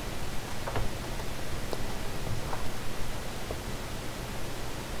waifu.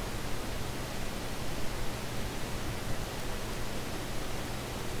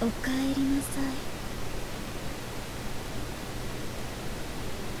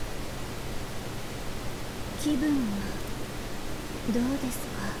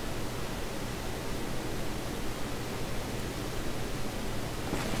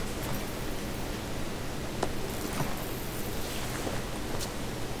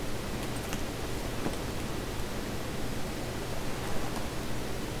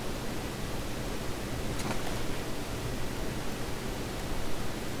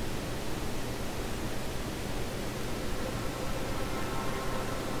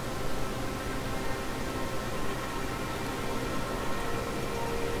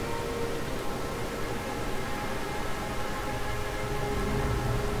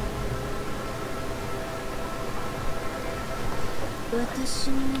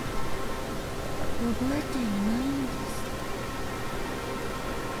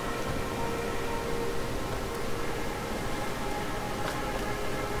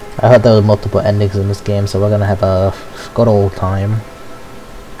 I heard there were multiple endings in this game, so we're gonna have a good old time.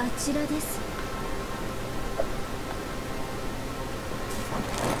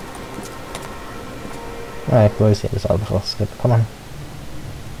 Alright, we've already seen this all before. Skip, come on.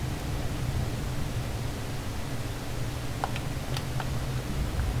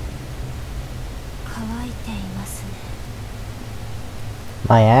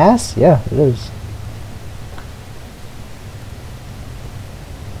 My ass? Yeah, it is.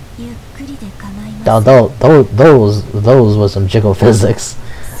 Now, those were some jiggle physics.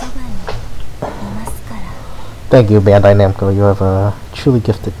 Thank you, Bandai Namco. You have truly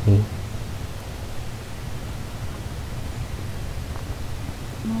gifted me.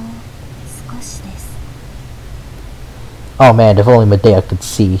 Oh man, if only Medea could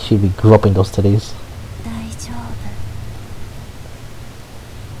see, she'd be groping those titties.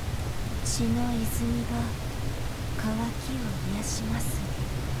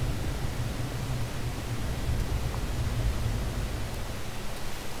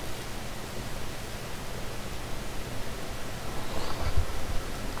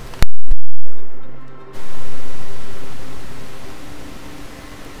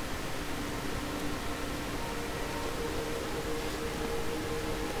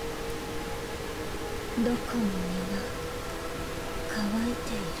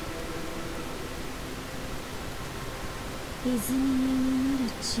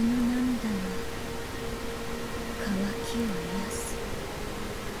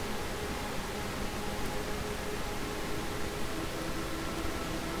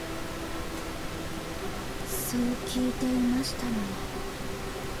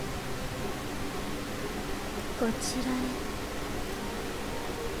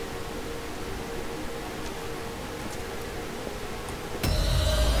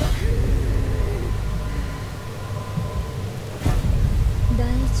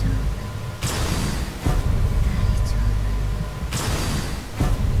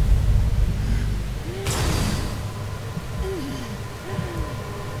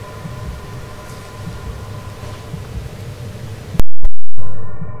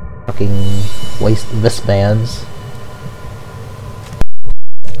 Fucking waist wristbands.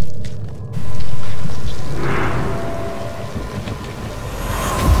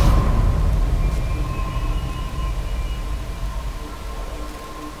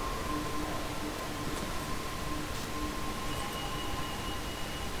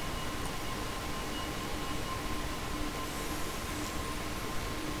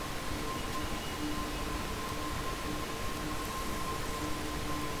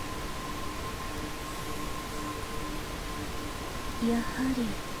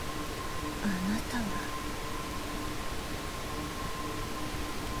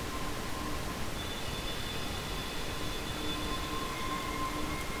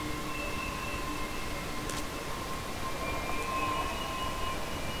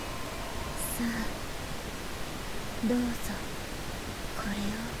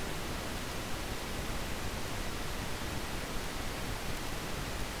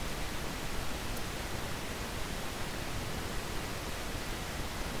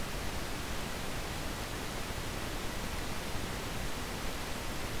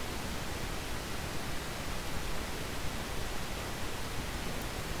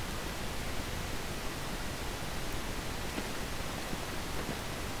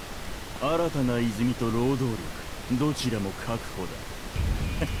新たな泉と労働力、どちらも確保だ。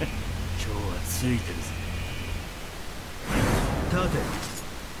今日はついてるぜ。立て、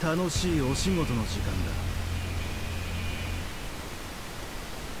楽しいお仕事の時間だ。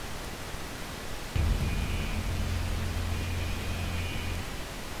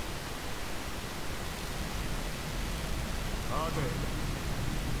待て、も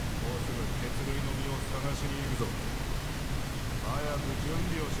うすぐ血類の実を探しに行くぞ。早く準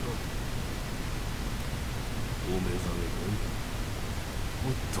備をしろ。お目覚めかい。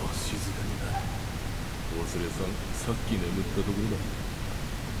もっと静かにな。お連れさん、さっき眠ったところだ。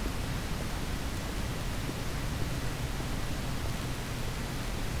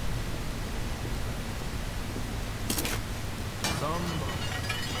3番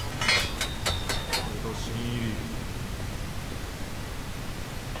俺と新入り。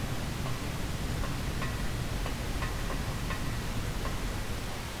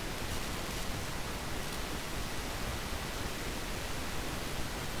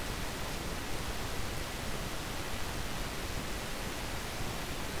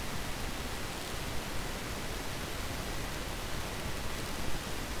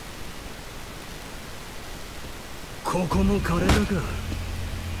ここも枯れたか。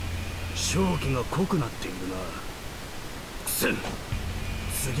正気が濃くなっているな。くせん、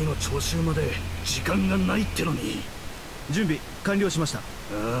次の徴収まで時間がないってのに。準備完了しました。あ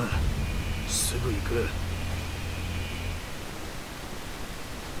あ、すぐ行く。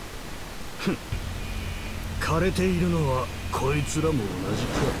ふん、枯れているのはこいつらも同じ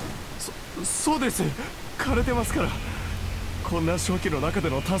か。そうです。枯れてますから。こんな正気の中で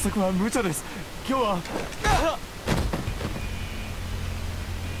の探索は無茶です。今日は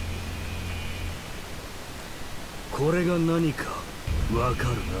これが何かわか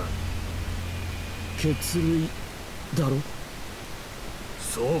るな。血類だろ。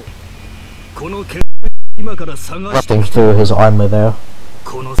そう、この血類今から探して Rushing through his armor there.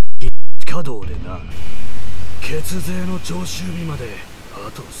 この地下道でな。血税の徴収日まで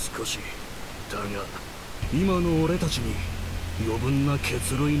あと少しだが、今の俺たちに余分な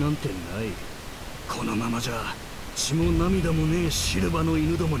血類なんてない。このままじゃ血も涙もねえシルバの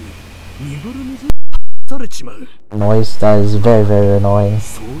犬どもに身ぐるみずされちまう。 Noise that is very very annoying.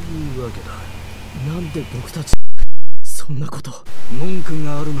 そういうわけだ。なんで僕たちそんなこと。文句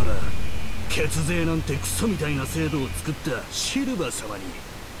があるなら血税なんてクソみたいな制度を作ったシルバー様に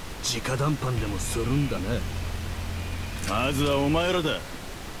直談判でもするんだな。まずはお前らだ。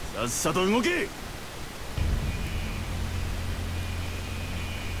さっさと動け。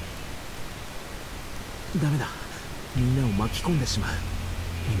ダメだ、みんなを巻き込んでしまう。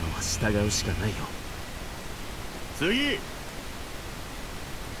今は従うしかないよ。次。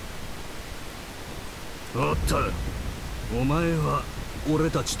おっと、お前は俺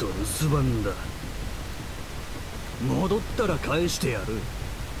たちと留守番だ。戻ったら返してやる。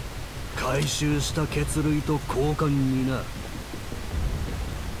回収した血類と交換にな。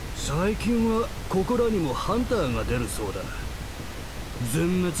最近はここらにもハンターが出るそうだ。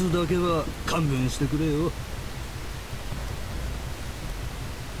全滅だけは勘弁してくれよ。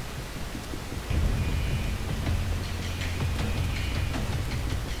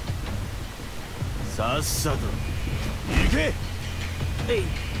さっさと行け。えいっ、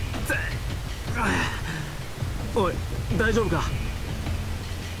おい、大丈夫か。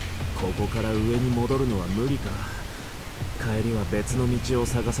ここから上に戻るのは無理か。帰りは別の道を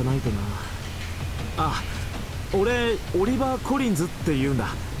探さないとな。あ、俺オリバー・コリンズって言うんだ。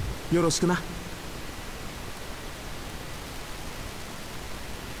よろしくな。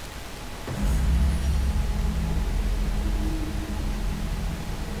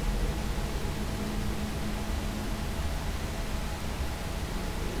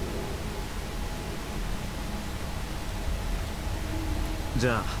じ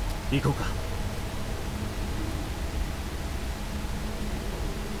ゃあ行こうか。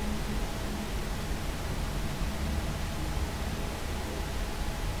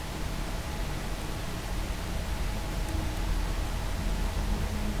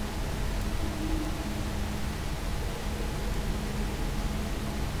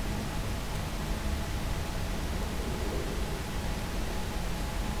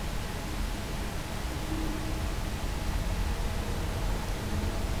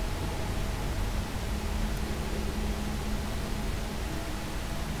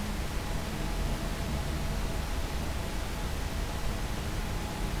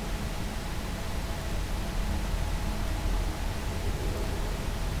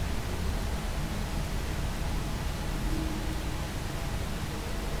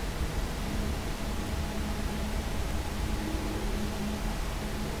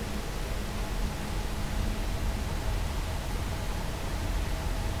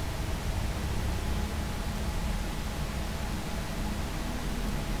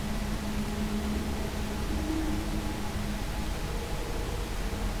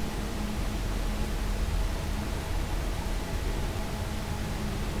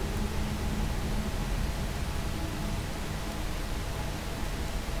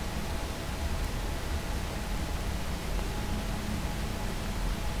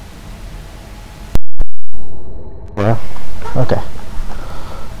Well, okay.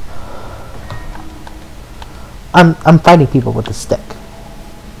 I'm fighting people with a stick.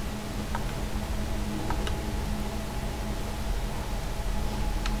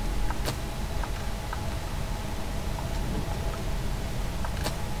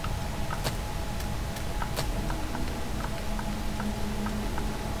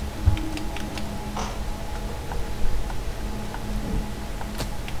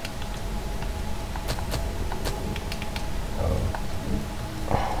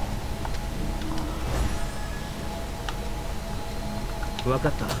分か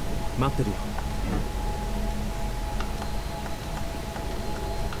った、待ってるよ。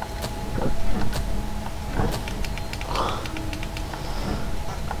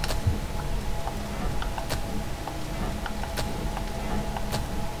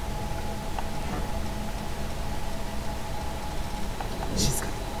静か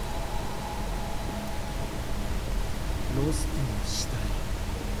に。ロストの死体。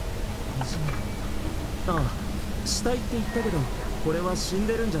初めて。ああ、死体って言ったけど、これは死ん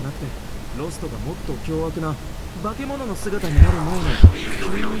でるんじゃなくて、ロストがもっと凶悪な化け物の姿になる前の休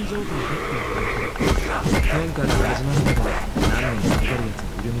眠状態だって。変化が始まるまで何年かかかるやつ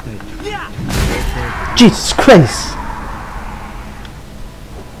もいるみたいだ。Jesus Christ!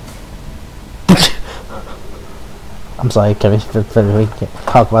 I'm sorry, can we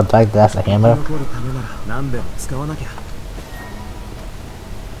talk about that? That's a hammer. 残るためなら何でも使わなきゃ。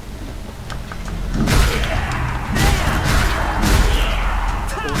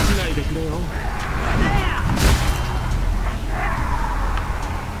レオン。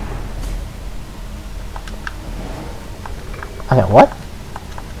 Okay, what?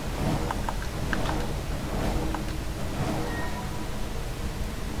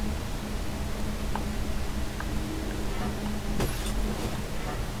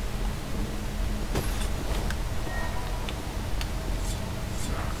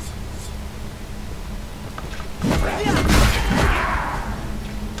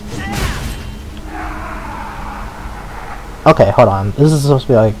 Okay, hold on. This is supposed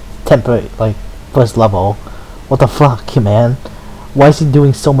to be like temporary, like first level. What the fuck, man? Why is he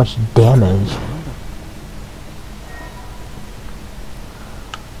doing so much damage?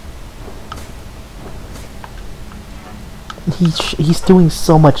 He's doing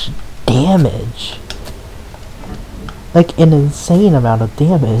so much damage. Like an insane amount of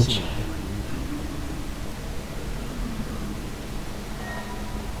damage.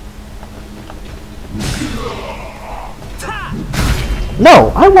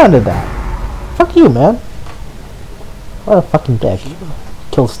 No, I wanted that. Fuck you, man. What a fucking dick.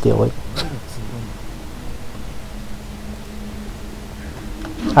 Kill stealing.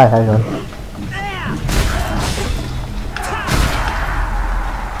 Hi, how you doing?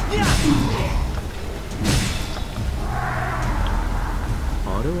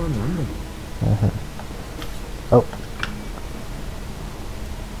 Oh.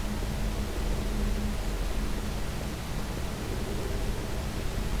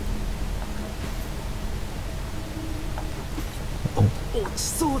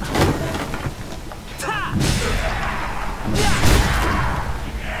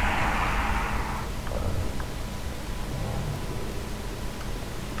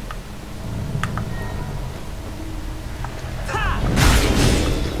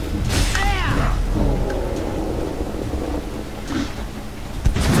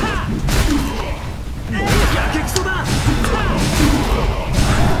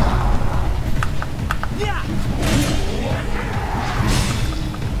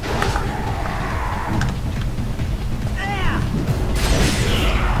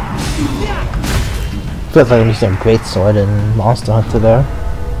 Feels like I'm using a great sword in Monster Hunter there.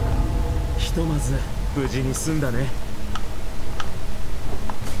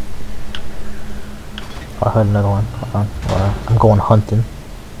 I heard another one. Hold on. I'm going hunting.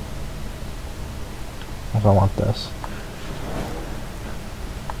 I don't want this.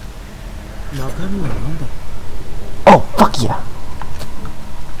 Oh, fuck yeah!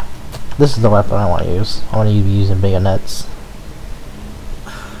 This is the weapon I want to use. I want to be using bayonets.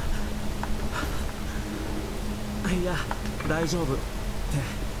 大丈夫って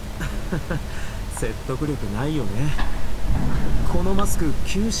説得力ないよね。このマスク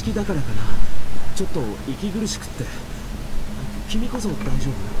旧式だからかな。ちょっと息苦しくって。君こそ大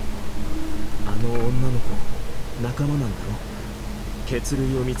丈夫？あの女の子仲間なんだろ？血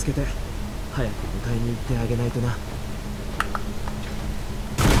類を見つけて早く迎えに行ってあげないとな。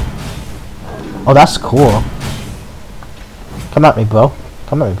 Oh, that's cool. Come at me, bro.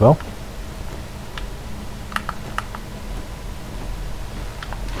 Come at me, bro.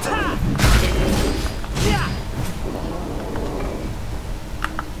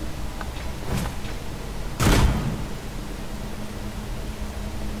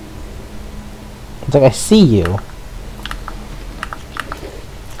 It's like I see you.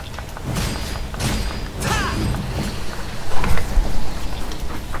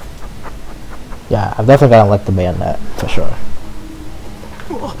 Yeah, I've definitely gotta like the bayonet for sure.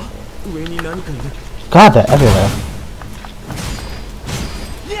 God, they're everywhere.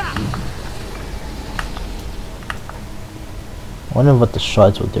 I wonder what the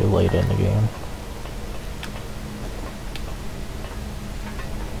shards will do later in the game.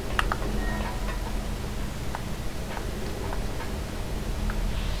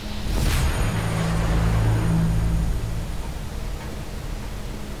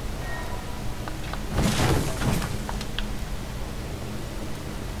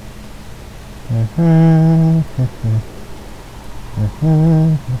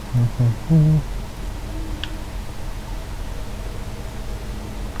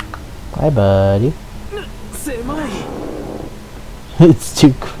 Hi, buddy. It's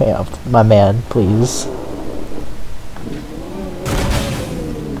too cramped. My man, please.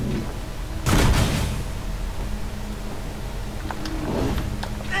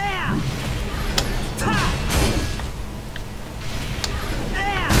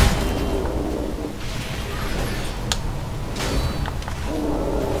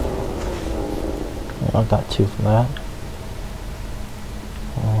 I got 2 from that.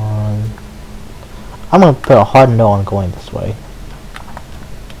 I'm gonna put a hard no on going this way.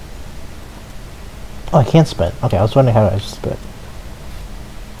 Oh, I can't sprint. Okay, I was wondering how I should sprint.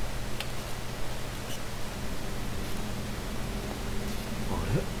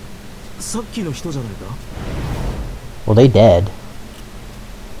 Well, they dead.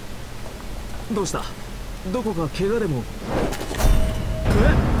 どうしたどこか怪我でも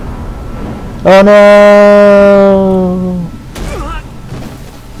Oh no!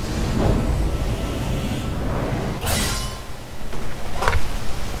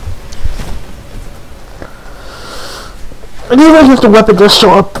 I didn't realize the weapon just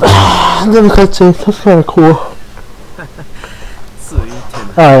show up. Then the cutscene. That's kind of cool.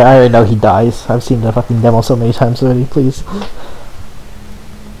 I already know he dies. I've seen the fucking demo so many times already. Please.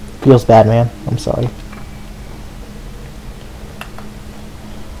 Feels bad, man. I'm sorry.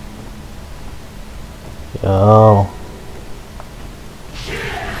 Yo.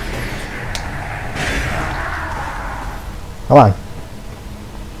 Come on.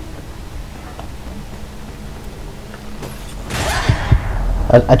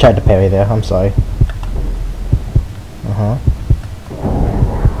 I tried to parry there. I'm sorry.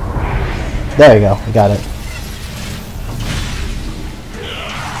 There we go. I got it.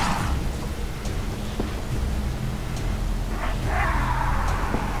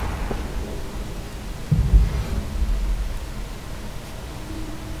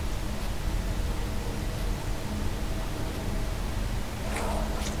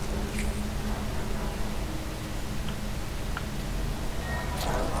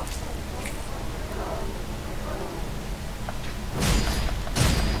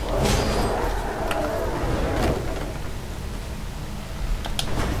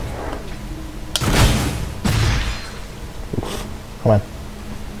 Come on.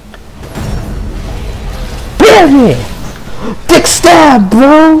 Parry! Dick stab,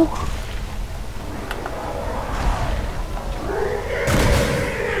 bro!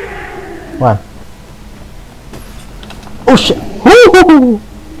 Come on. Oh shit! Woo!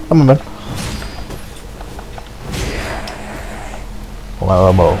 Come on, man.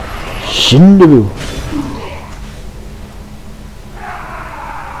 Wow, Shindu.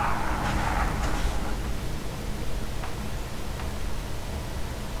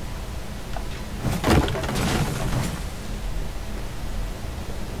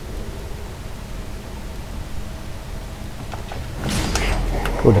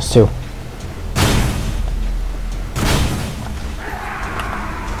 Oh, there's two.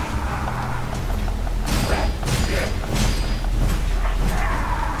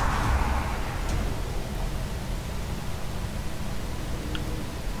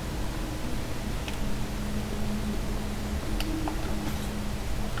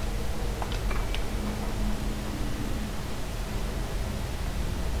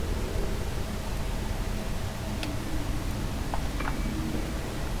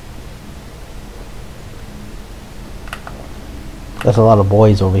 There's a lot of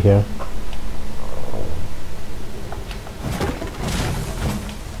boys over here.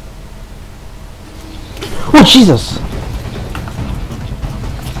 Oh Jesus!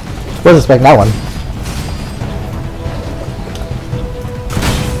 Wasn't expecting that one.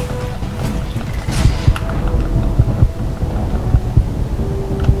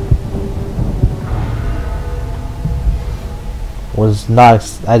 Was not.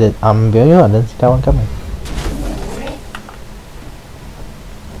 I didn't see that one coming.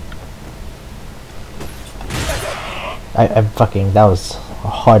 I fucking, that was a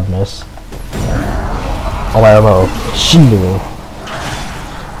hard miss. Oh my god, Shindu.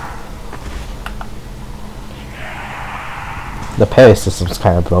 The parry system's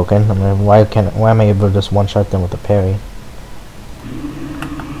kind of broken. I mean, why am I able to just one-shot them with the parry?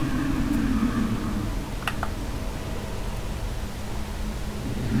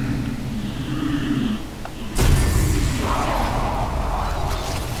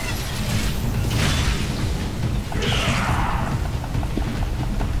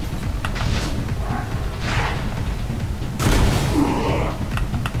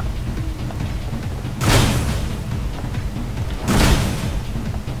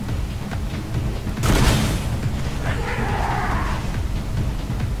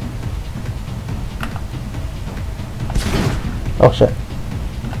 Oh shit.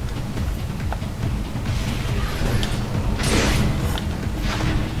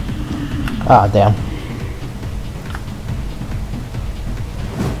 Ah, damn.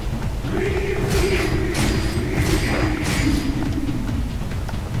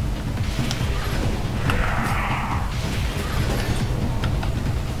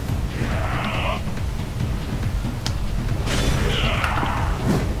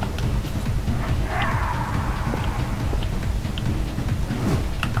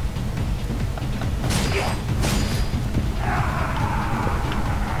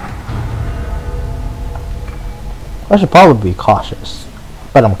 I should probably be cautious.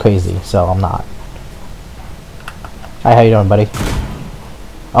 But I'm crazy, so I'm not. Hi, how you doing, buddy?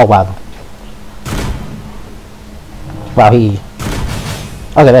 Oh, wow. Wow, he...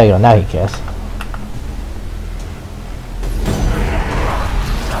 Okay, there you go. Now he cares.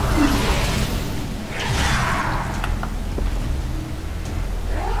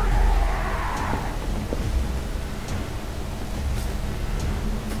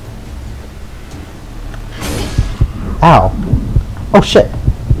 Ow. Oh, shit.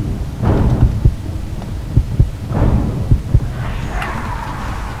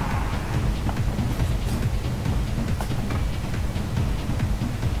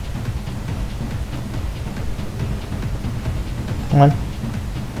 Come on.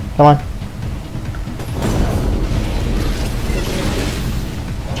 Come on.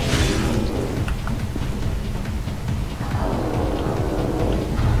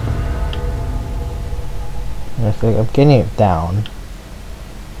 I'm getting it down.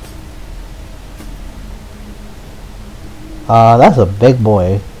 That's a big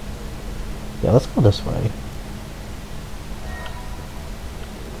boy. Yeah, let's go this way.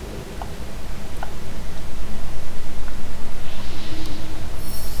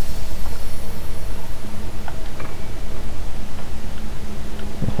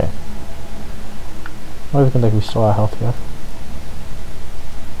 Okay. What do we think, like, we still our health here?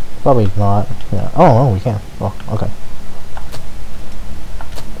 Probably not. Yeah. Oh, no, we can. Oh, okay.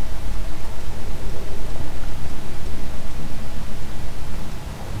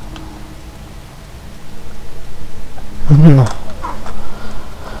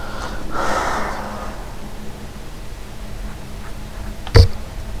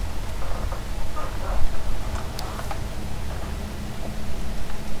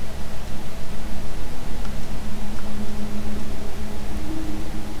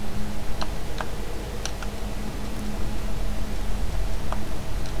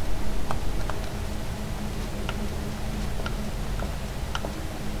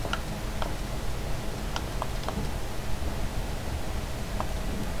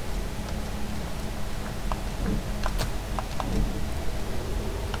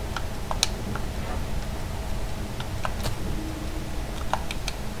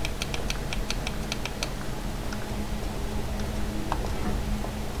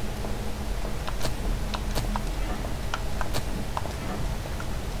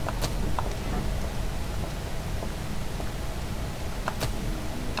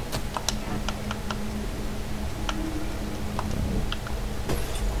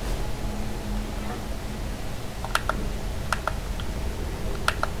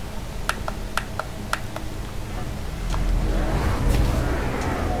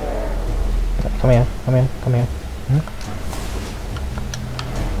 Come here, come here, come here. Hmm?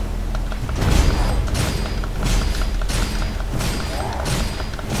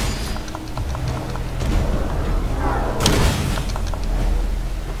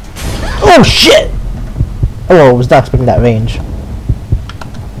 Oh shit! Oh, I was not expecting that range.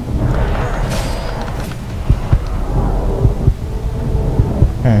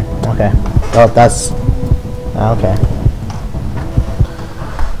 Okay. Oh, that's... okay.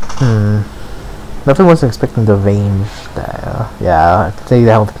 Definitely wasn't expecting the range there. Yeah, I can see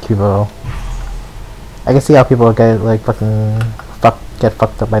that with the Cubo. I can see how people get, like, fucking... get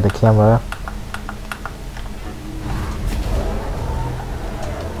fucked up by the camera.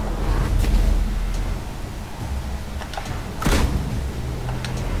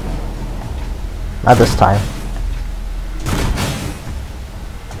 Not this time.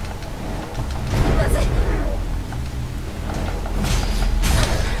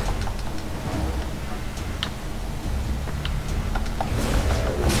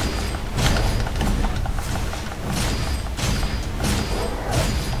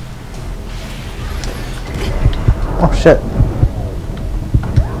 Oh shit.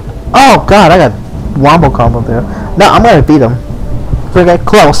 Oh god, I got wombo combo there. No, I'm gonna beat him. If I get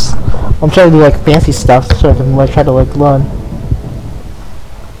close. I'm trying to do like fancy stuff so I can like try to like learn.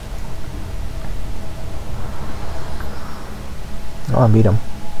 I wanna beat him.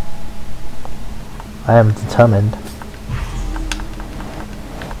 I am determined.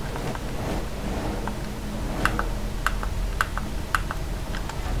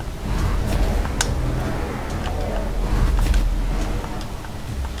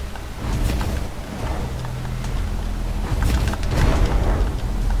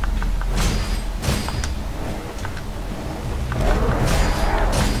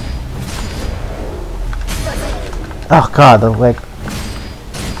 Oh god, the like...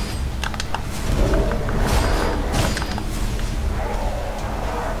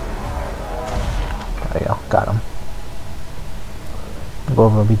 There you go, got him. go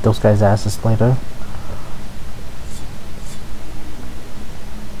over and beat those guys' asses later.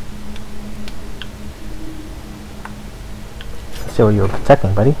 Let's see what you were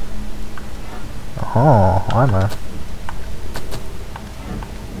protecting, buddy. Oh, armor.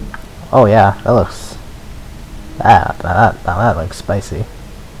 Oh yeah, that looks... That looks spicy.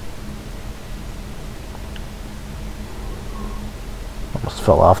 Almost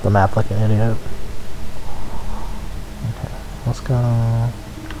fell off the map like an idiot. Okay, let's go.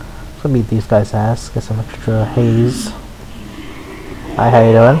 Let's go beat these guys' ass, get some extra haze. Hi, how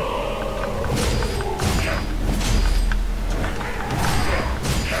you doing?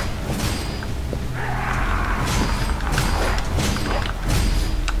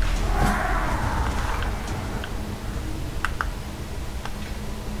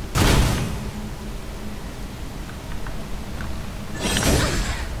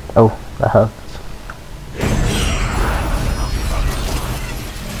 Oh, that hurts.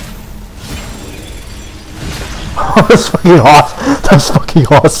 Oh, that's fucking awesome. That's fucking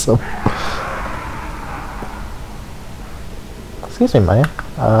awesome. Excuse me, man.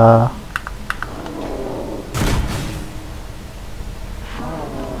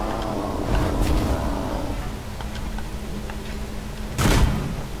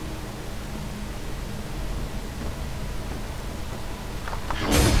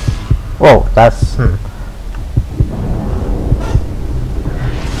 Whoa, that's a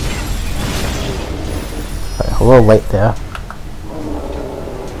little late there.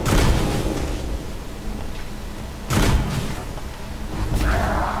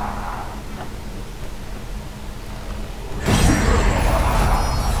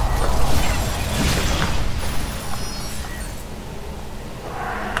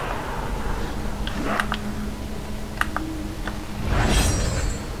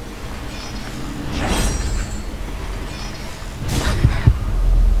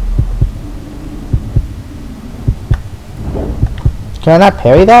 Can I not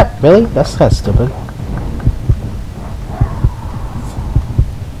parry that? Really? That's kind of stupid.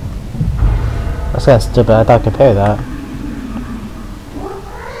 That's kind of stupid. I thought I could parry that.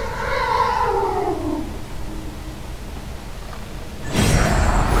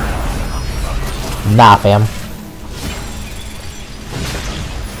 Nah, fam.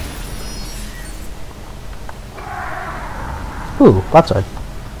 Ooh, broadsword.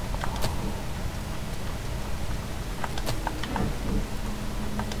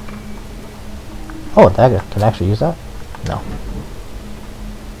 Oh, a dagger. Can I actually use that? No.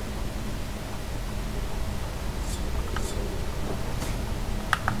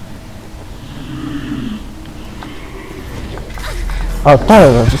 Oh,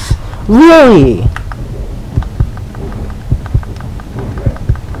 dagger. Just really?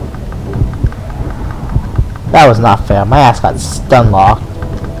 That was not fair. My ass got stun locked.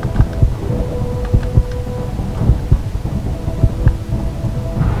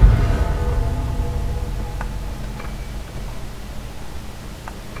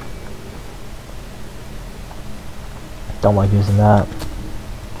 Don't like using that. I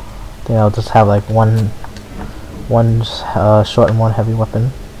think I'll just have like one short and one heavy weapon.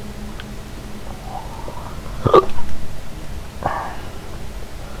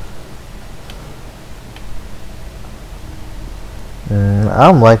 I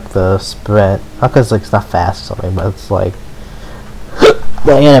don't like the sprint. Not because like, it's not fast or something, but it's like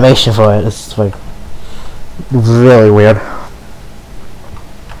the animation for it is like really weird.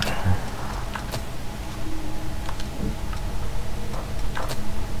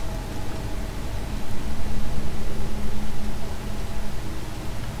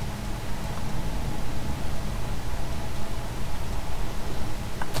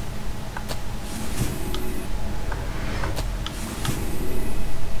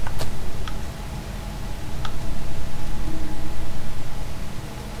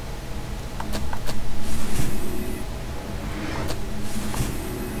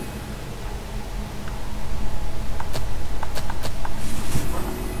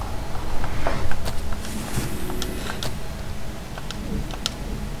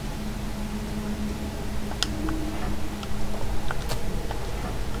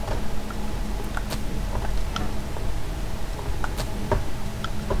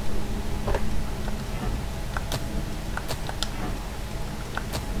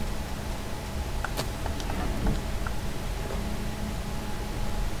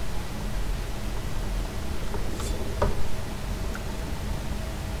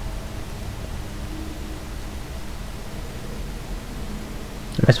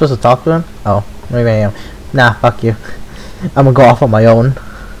 Am I supposed to talk to him? Oh, maybe I am. Nah, fuck you. I'm gonna go off on my own.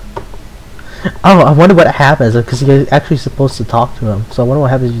 Oh, I wonder what happens because you're actually supposed to talk to him. So I wonder what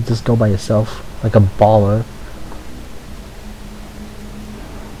happens if you just go by yourself, like a baller.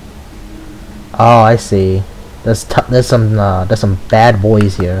 Oh, I see. There's some bad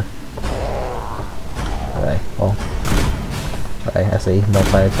boys here. Alright, well. Alright, I see.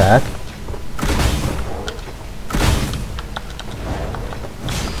 Multi-attack.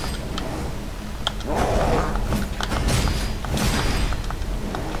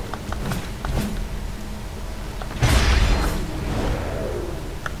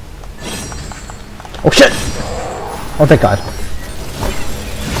 Oh shit! Oh thank god.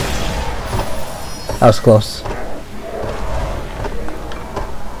 That was close.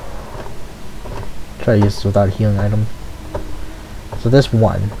 Try to use this without a healing item. So this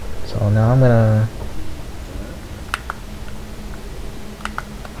one. So now I'm gonna...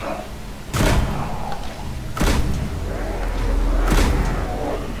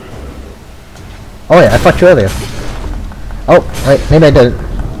 Oh yeah, I fought you earlier. Oh, wait, maybe I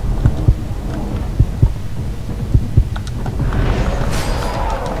didn't.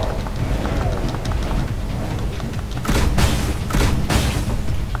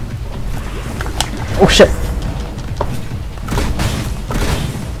 Oh shit!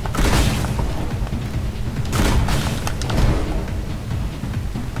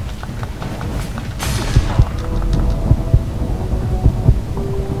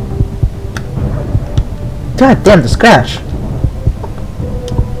 God damn the scratch!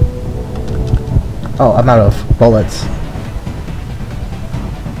 Oh, I'm out of bullets.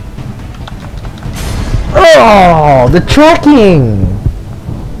 Oh, the tracking!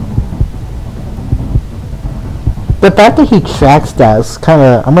 The fact that he tracks that is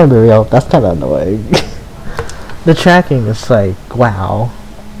kinda, I'm gonna be real, that's kinda annoying. The tracking is like, wow.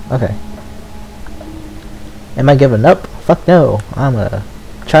 Okay. Am I giving up? Fuck no. I'm gonna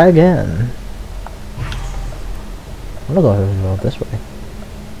try again. I'm gonna go this way.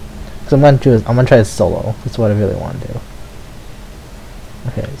 Cause I'm gonna try it solo. That's what I really want to do.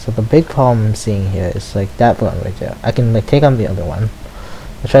 Okay, so the big problem I'm seeing here is like that one right there. I can like take on the other one.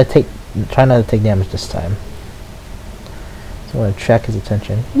 I try not to take damage this time. So I'm gonna track his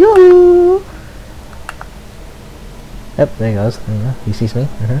attention. Yoo! Yep, there he goes. There you go. He sees me.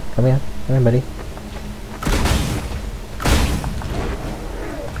 Come here. Come here, buddy.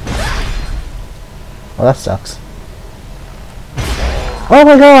 Oh, that sucks. Oh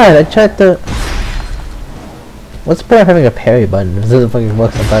my god! I tried to... What's the point of having a parry button? It doesn't fucking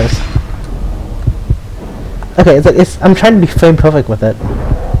work sometimes. Okay, it's like, I'm trying to be frame perfect with it.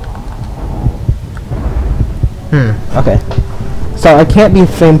 Okay. So I can't be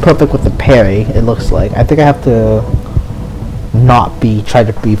frame perfect with the parry, it looks like. I think I have to try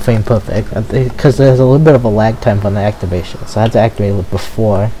to be frame perfect. Because there's a little bit of a lag time from the activation. So I have to activate it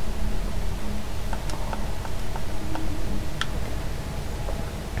before.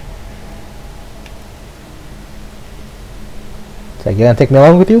 So you gonna take me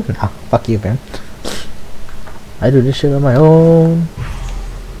along with you? Nah, fuck you, man. I do this shit on my own.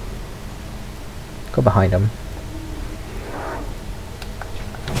 Go behind him.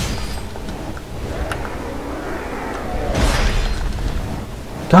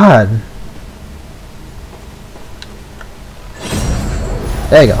 God.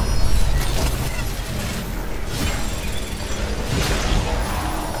 There you go.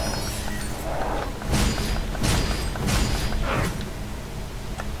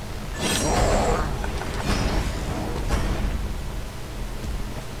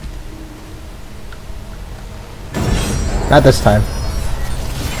 Not this time.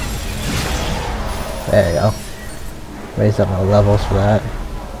 There you go. Raise up my levels for that.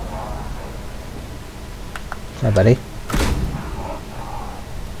 Hey, buddy.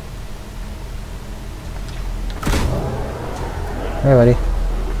 Hey, buddy.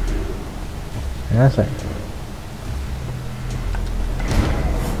 Yeah, that's right.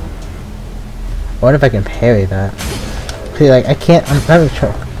 I wonder if I can parry that. See, like, I can't. I'm not even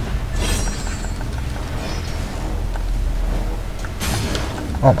sure.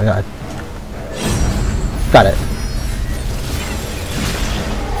 Oh my god. Got it.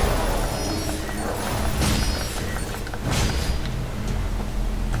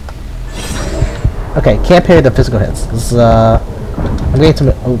 Okay, can't parry the physical hits. This is, I'm getting some...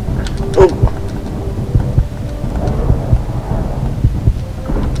 Oh.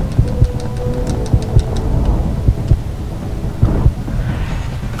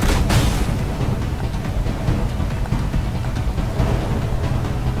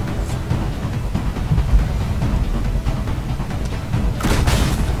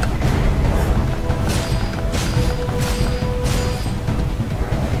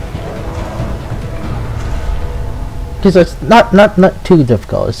 Because it's not too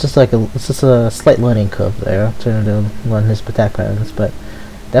difficult. It's just like it's just a slight learning curve there, trying to learn his attack patterns, but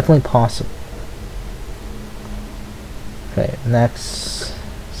definitely possible. Okay, next,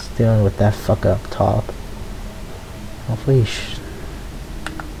 dealing with that fuck up top. Hopefully,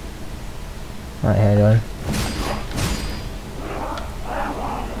 alright, how you doing?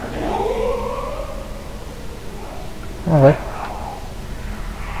 Come on, boy.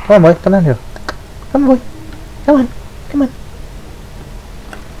 Come on, boy. Come down here. Come on, boy. Come on. Come on.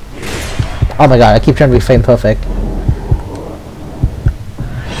 Oh my god, I keep trying to be frame perfect.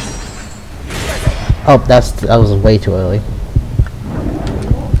 Oh, that was way too early.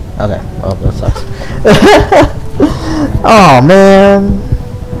 Okay, well, that sucks. Oh man.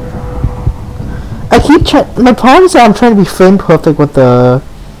 I keep trying. My problem is that I'm trying to be frame perfect with the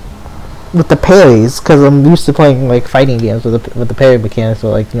parries, because I'm used to playing like fighting games with the parry mechanics, so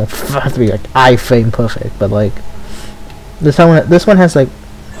like, you know, I have to be like frame perfect, but like this one has like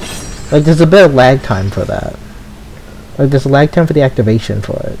there's a bit of lag time for that. Like there's a lag time for the activation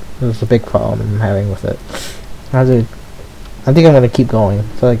for it. There's a big problem I'm having with it. I think I'm gonna keep going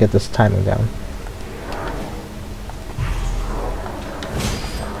until I get this timing down.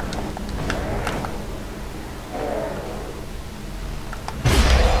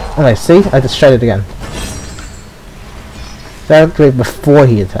 Alright, see? I just tried it again. That upgrade before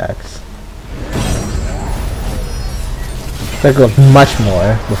he attacks. That goes much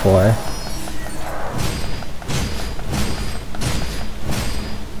more before.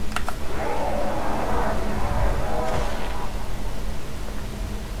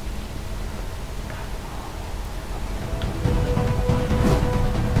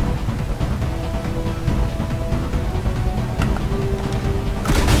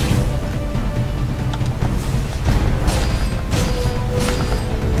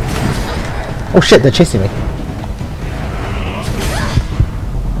 Oh shit, they're chasing me.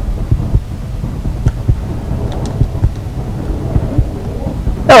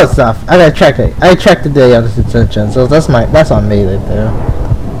 That was tough. I attracted the other's attention, so that's on me right there.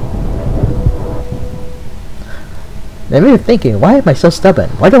 They made me thinking, why am I so stubborn?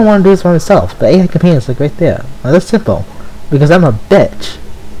 Why do I want to do this by myself? The AI companion's like right there. Well, that's simple. Because I'm a bitch.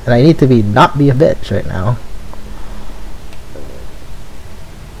 And I need to not be a bitch right now.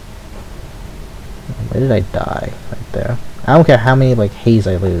 Where did I die? Right there. I don't care how many like haze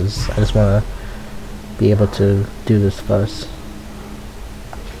I lose. I just want to be able to do this first.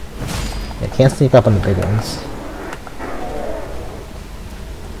 I can't sneak up on the big ones.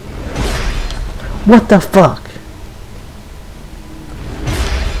 What the fuck?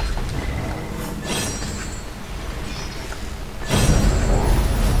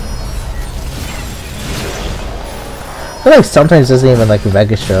 I feel like sometimes it doesn't even like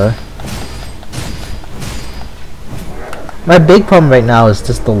register. My big problem right now is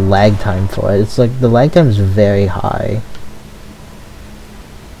just the lag time for it. It's like the lag time is very high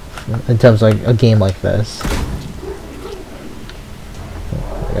in terms of like a game like this. I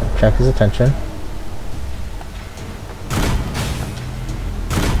gotta check his attention.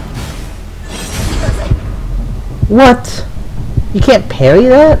 What? You can't parry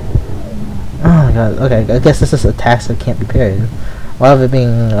that? Oh my god. Okay, I guess this is attacks that can't be parried. A lot of it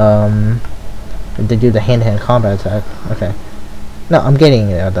being they do the hand-to-hand combat attack. Okay. No, I'm getting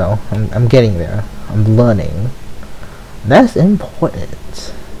there though. I'm getting there. I'm learning. That's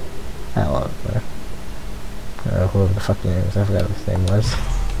important. I love it. Whoever the fuck your name is. I forgot what his name was.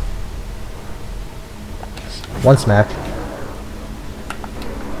 One smack.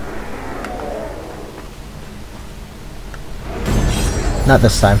 Not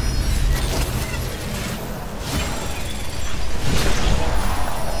this time.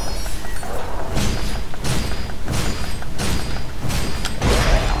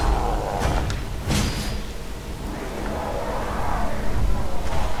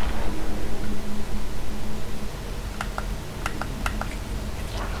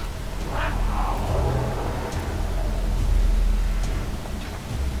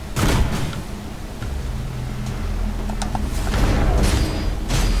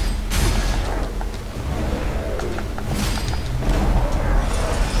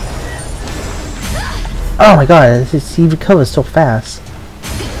 Oh my god, he recovers so fast.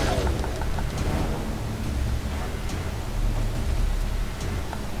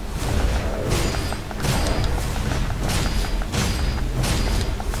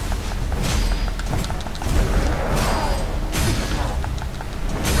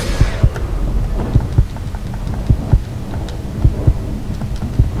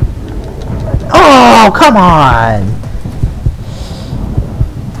 Oh, come on!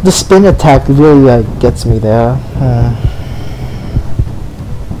 The spin attack really gets me there.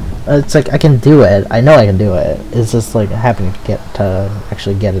 It's like I can do it. I know I can do it. It's just like having to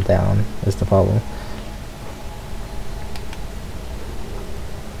actually get it down is the problem.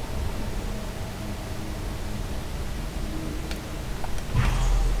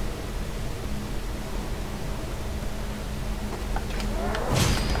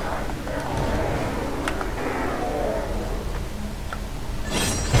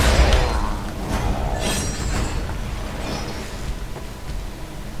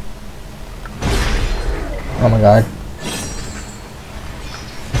 Oh my god.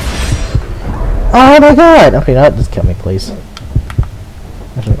 Oh my god! Okay, no, just kill me, please.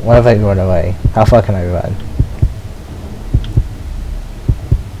 What if I run away? How far can I run?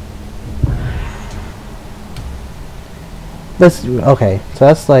 That's okay, so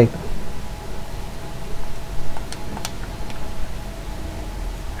that's like...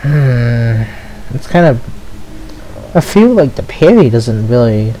 It's kind of... I feel like the parry doesn't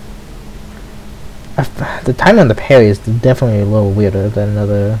really... The timing on the parry is definitely a little weirder than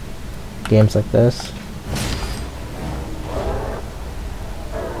other games like this.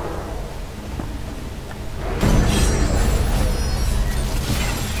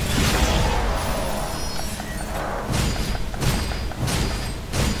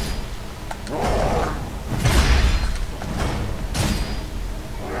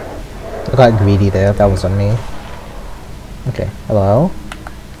 I got greedy there, that was on me. Okay, hello?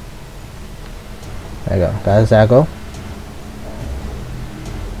 There you go, got his aggro.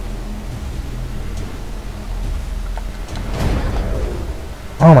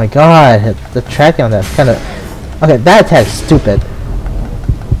 Oh my god, the tracking on that's kinda... Okay, that attack's stupid.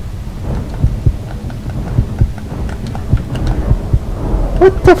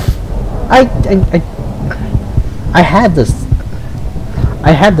 What the f... I had this...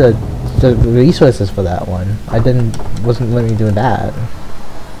 I had the resources for that one. Wasn't letting me do that.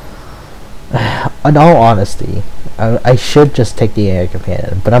 In all honesty, I should just take the air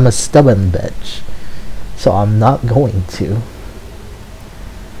companion, but I'm a stubborn bitch, so I'm not going to.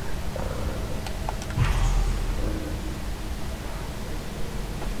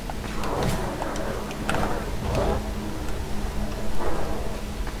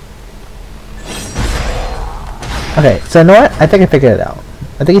 Okay, so you know what? I think I figured it out.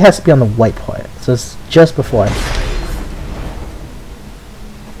 I think it has to be on the white part, so it's just before.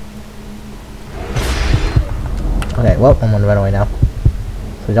 Okay, well, I'm gonna run away now.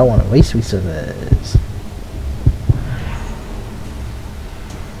 So I don't want to waste resources.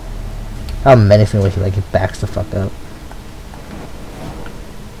 How menacing was he, like, he backs the fuck up.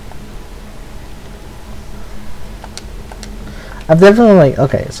 I've definitely, like,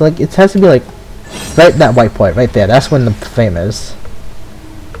 okay, so, like, it has to be, like, right that white point, right there. That's when the flame is.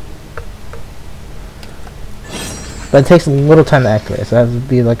 But it takes a little time to activate, so it has to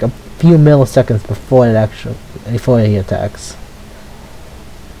be, like, a few milliseconds before he attacks.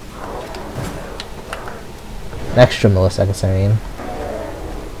 Extra milliseconds, I mean.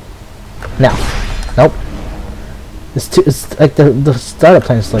 Now, nope. It's like the startup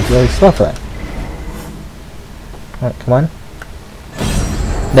time is like really slow for that. Alright, come on.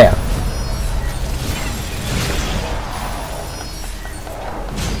 There.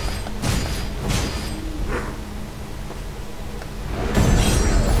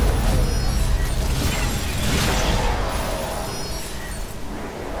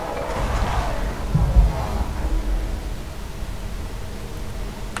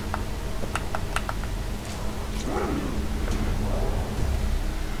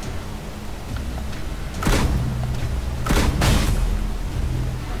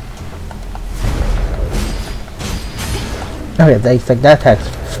 Okay, that attack's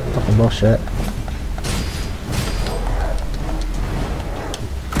fucking bullshit.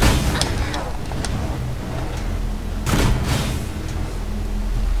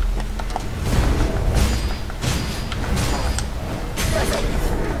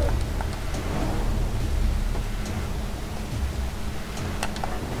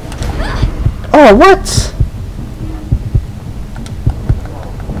 Oh, what?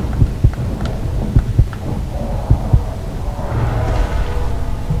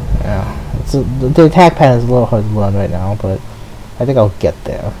 So the attack pattern is a little hard to learn right now, but I think I'll get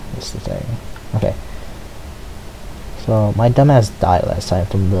there. That's the thing. Okay. So my dumbass died last time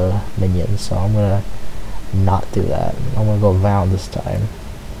from the minions, so I'm gonna not do that. I'm gonna go around this time.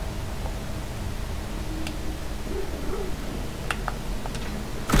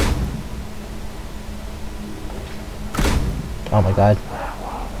 Oh my god.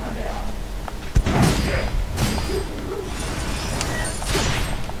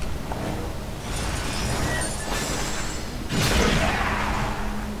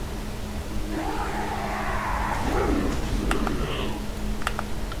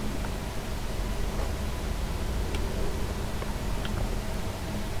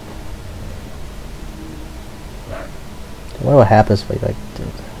 What happens if I like do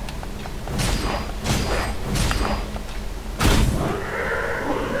that?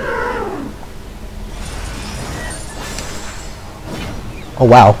 Oh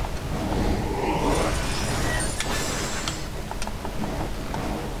wow.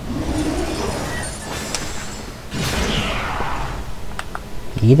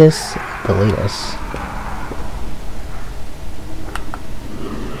 Eatus, Deletus.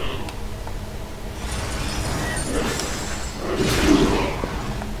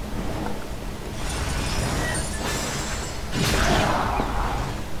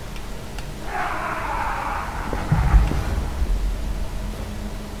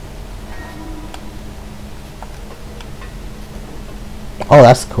 Oh,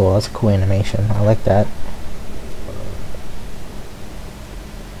 that's cool. That's a cool animation. I like that.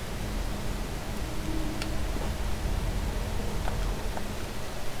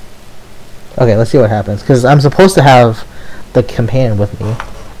 Okay, let's see what happens. Because I'm supposed to have the companion with me.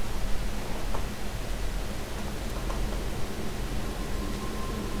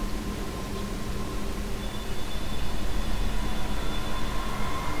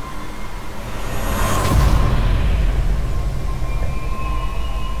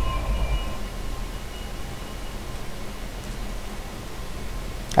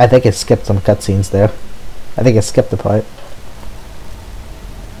 I think it skipped some cutscenes there. I think it skipped the part.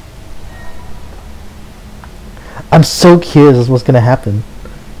 I'm so curious what's gonna happen.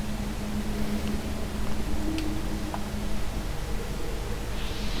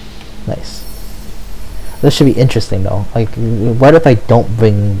 Nice. This should be interesting though. Like, what if I don't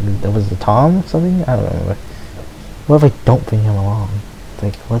bring... There was a Tom or something? I don't remember. What if I don't bring him along?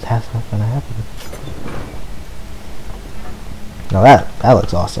 Like, what's gonna happen? No, that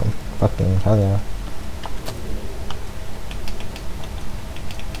looks awesome. Fucking hell yeah.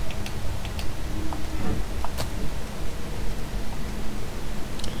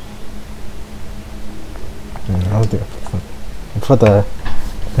 I'll do it for the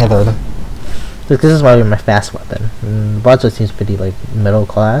other. This is probably my fast weapon. Broadsword seems pretty like middle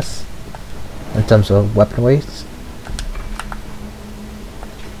class in terms of weapon weights.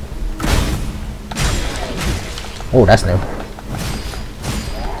 Oh, that's new.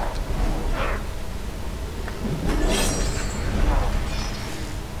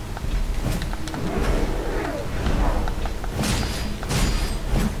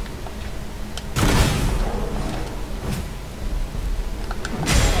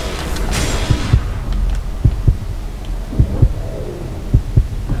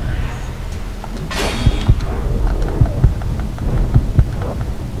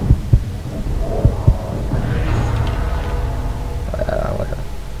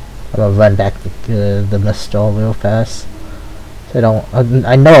 I'm gonna run back the Mistral real fast. So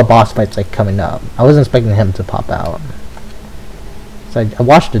I know a boss fight's like coming up. I wasn't expecting him to pop out. So I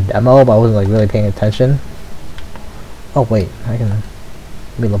watched the demo, but I wasn't like really paying attention. Oh wait, let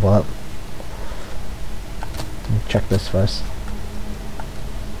me level up. Let me check this first.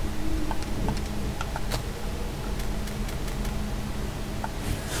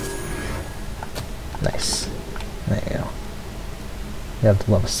 Nice. There you go. You have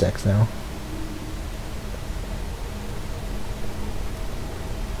to level 6 now.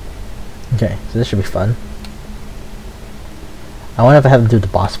 Okay, so this should be fun. I wonder if I have to do the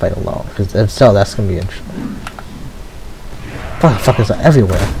boss fight alone, because if so, that's gonna be interesting. Fuckers are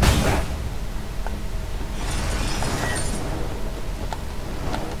everywhere.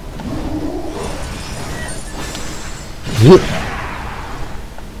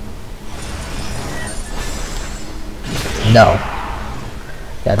 No.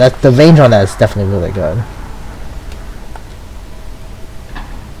 Yeah, the range on that is definitely really good.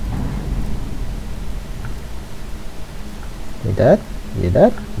 You dead? You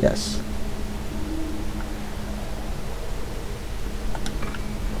dead? Yes.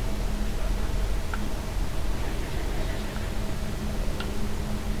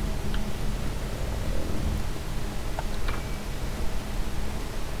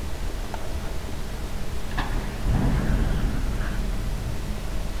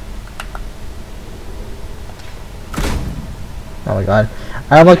 Oh my god.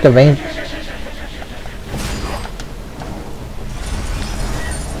 I don't like the range.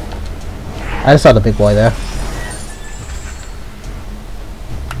 I just saw the big boy there.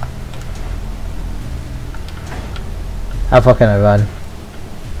 How far can I run?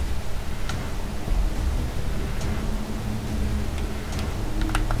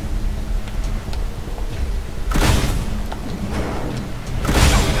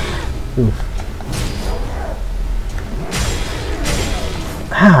 Oof.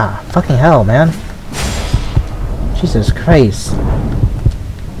 Ah, fucking hell, man. Jesus Christ.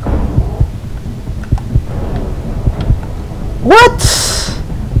 What?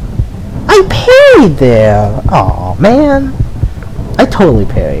 I parried there! Aw, man. I totally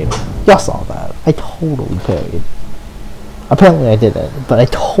parried. Y'all saw that. I totally parried. Apparently I didn't, but I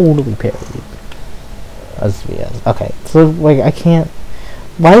totally parried. Okay, so like I can't.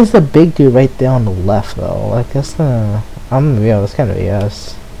 Why is the big dude right there on the left though? Like that's I'm real. It's kind of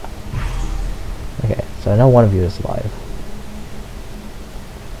BS. Okay, so I know one of you is alive.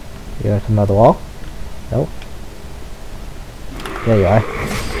 You gonna come out the wall? Nope. There you are.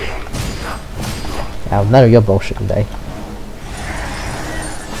 Now none of your bullshit today,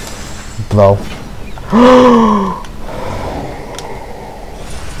 bro.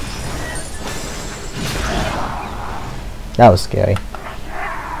 That was scary.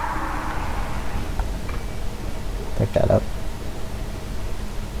 Pick that up.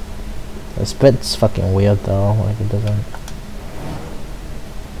 The spit's fucking weird though, like it doesn't.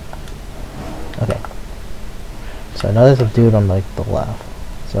 Okay. So I know there's a dude on like the left.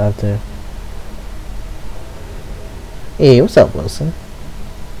 So I have to. Hey, what's up, Wilson?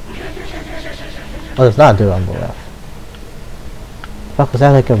 Oh, there's not a dude on the left. Fuck, was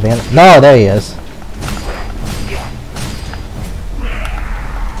that like a van? No, there he is.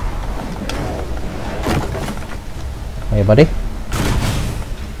 Hey, buddy.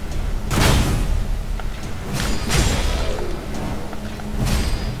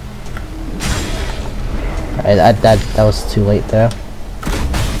 Alright, that was too late there.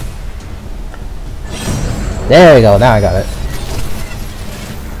 There we go, now I got it.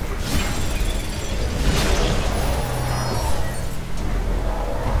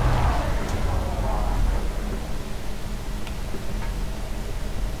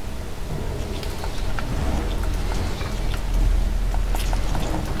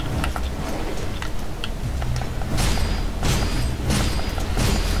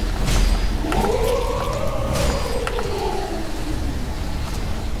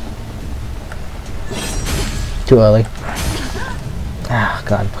 Too early. Ah,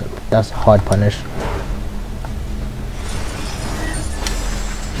 God, that's a hard punish.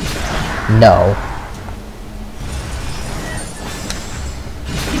 No.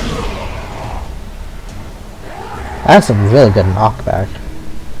 That's a really good knockback.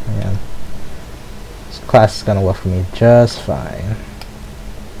 Man. This class is gonna work for me just fine.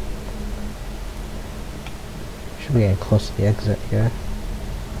 Should be getting close to the exit here.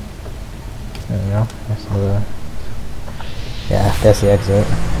 There we go. That's the. Yeah, that's the exit.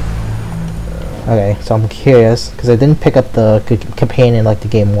 Okay, so I'm curious because I didn't pick up the companion like the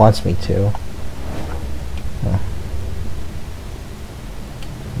game wants me to. Oh.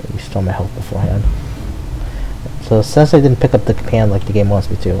 You stole my health beforehand. So since I didn't pick up the companion like the game wants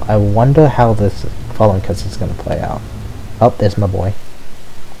me to, I wonder how this following cutscene is going to play out. Oh, there's my boy.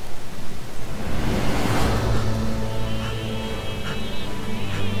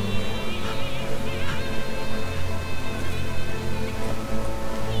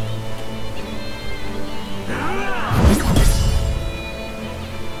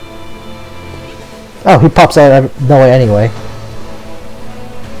 Oh, he pops out of nowhere anyway.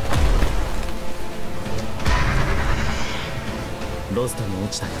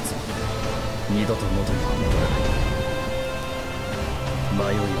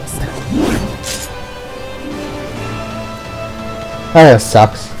 That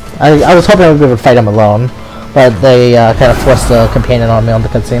sucks. I was hoping I would be able to fight him alone, but they kind of forced the companion on me on the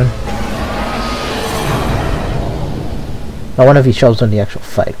cutscene. I wonder if he shows in the actual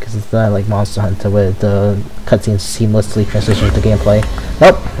fight, because it's not like Monster Hunter where the cutscene seamlessly transitions to gameplay.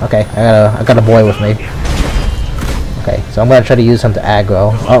 Nope. Okay, I got a boy with me. Okay, so I'm gonna try to use him to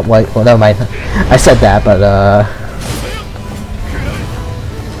aggro. Oh wait, well never mind. I said that, but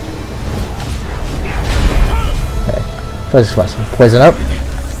okay. First question. Poison up.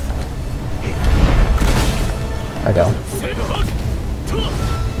 I go.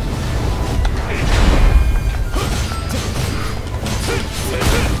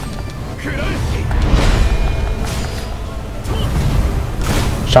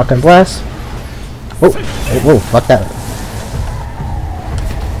 Shotgun blast. Whoa, whoa, fuck that.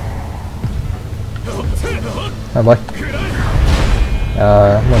 Oh boy.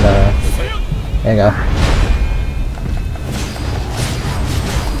 I'm gonna. There you go.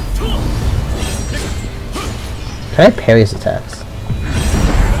 Can I parry his attacks?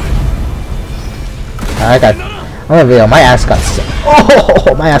 I'm gonna reveal, my ass got saved.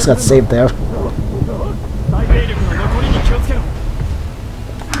 Oh, my ass got saved there.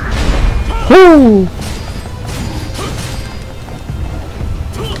 Woo!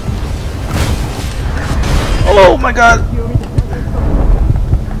 Oh my god!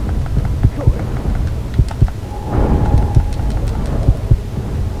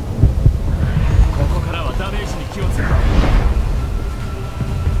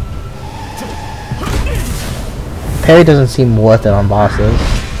 Parry doesn't seem worth it on bosses.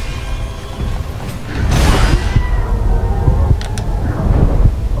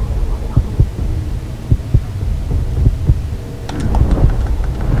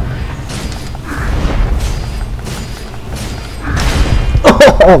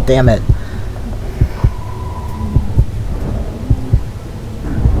 Oh, damn it.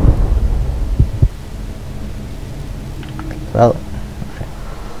 Well,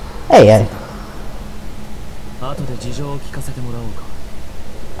 hey.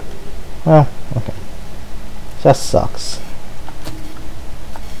 Well, okay. Just sucks.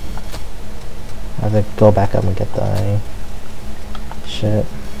 I have to go back up and get the shit.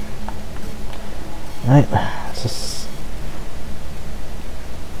 Alright, let's just...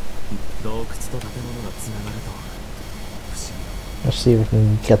 Let's see if we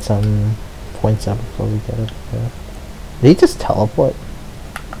can get some points out before we get it. Yeah. Did he just teleport?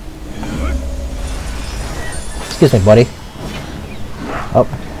 Excuse me, buddy. Oh.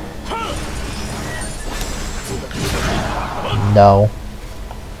 No.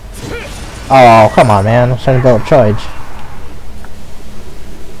 Oh, come on, man. I'm trying to build a charge.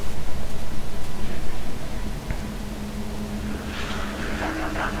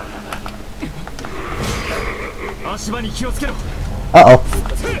 Uh-oh.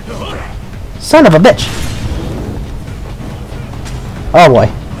 Son of a bitch! Oh boy.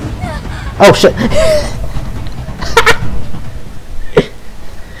 Oh shit.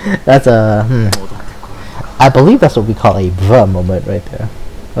 That's a I believe that's what we call a bruh moment right there.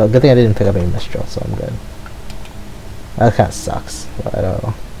 Well, good thing I didn't pick up any mistral, so I'm good. That kinda sucks, but I don't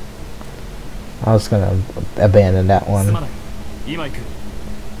know. I was gonna abandon that one.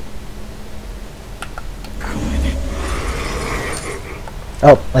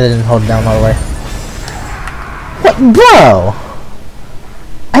 Oh, I didn't hold it down all the way. What, bro?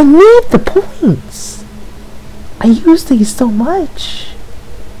 I need the points. I use these so much.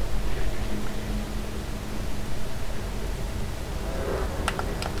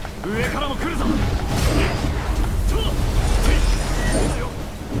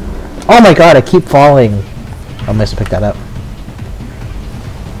 Oh my god, I keep falling. I must pick that up.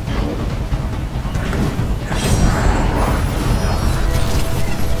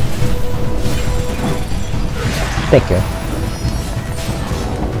 Thank you.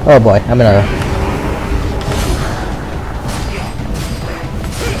 Oh boy, I'm gonna...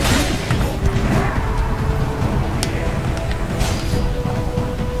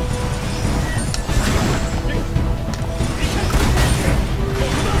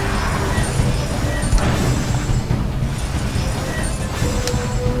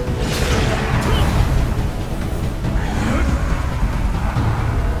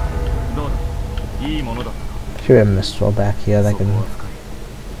 Should have mistral back here that can...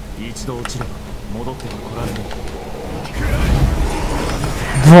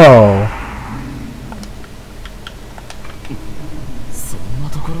 Bro!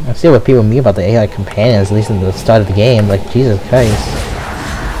 I see what people mean about the AI companions, at least in the start of the game. Like, Jesus Christ.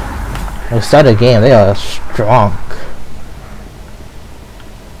 At the start of the game, they are strong.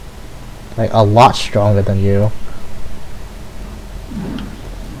 Like, a lot stronger than you.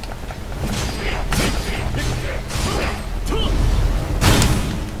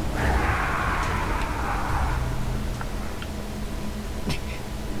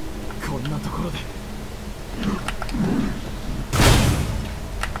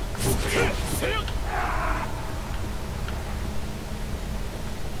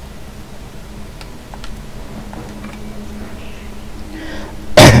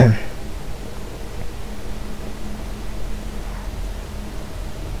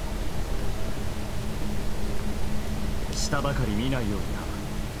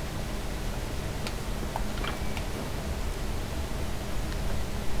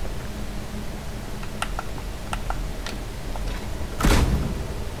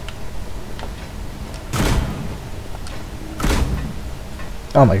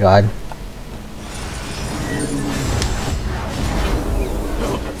 Oh my god.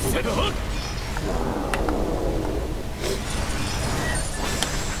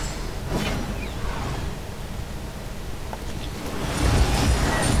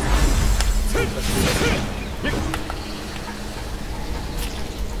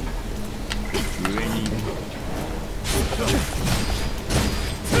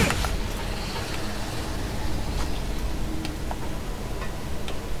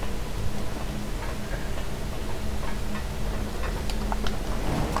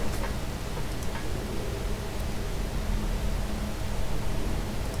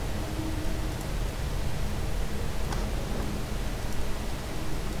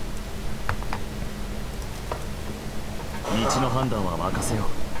 道の判断は任せよう。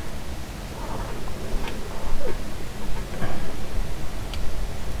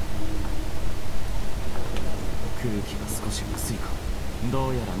空気が少し薄いか。ど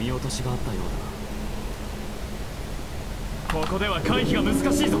うやら見落としがあったようだ。ここでは回避が難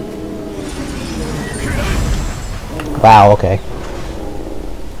しいぞ。 Wow, okay.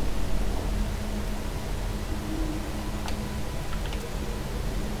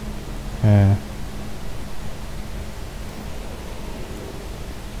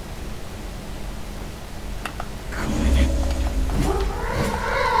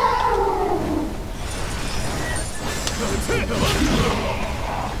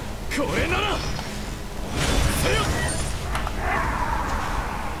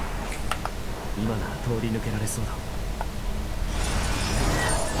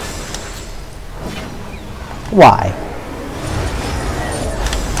 Why?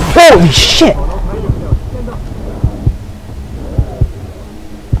 Holy shit!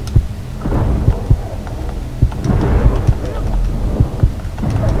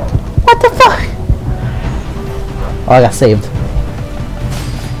 What the fuck? Oh, I got saved.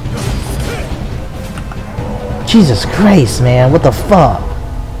 Jesus Christ, man, what the fuck?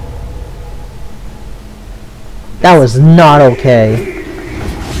 That was not okay.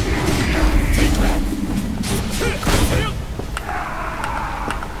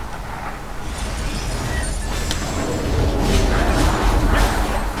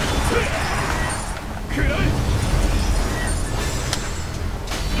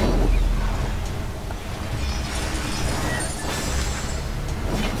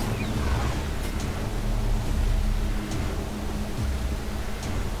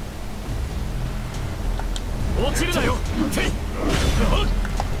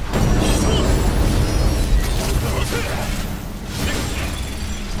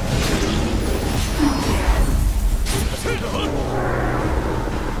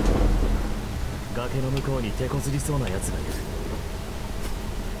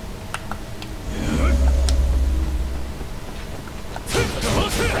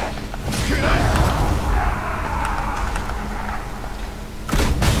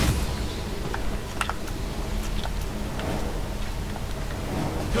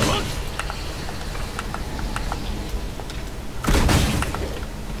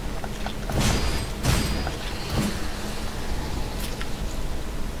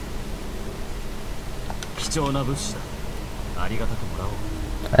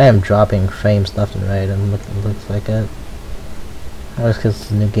 I am dropping frames left and right, and looks like it. Or it's because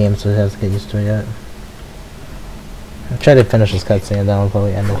it's a new game, so it has to get used to it yet. I'll try to finish this cutscene, and then I'll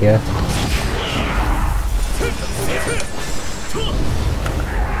probably end it here.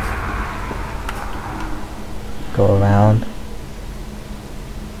 Go around.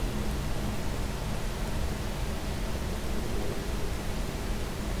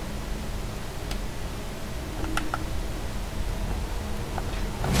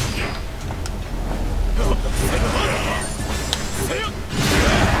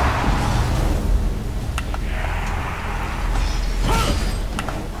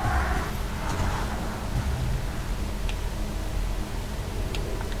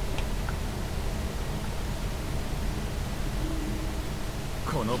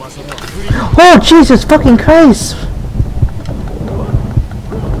 Oh, Jesus fucking Christ!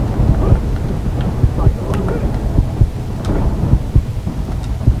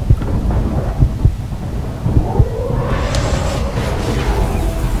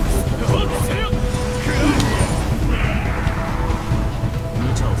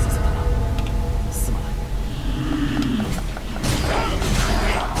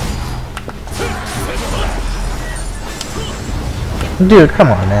 Dude, come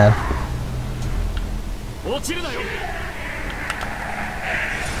on, man.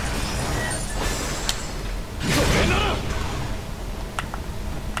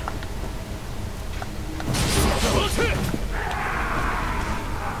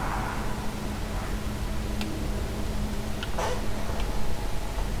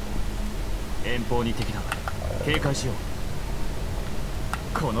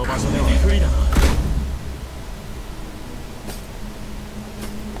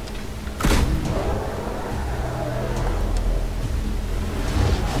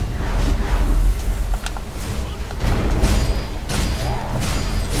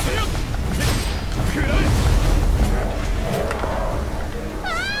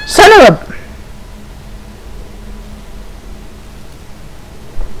 Son of a...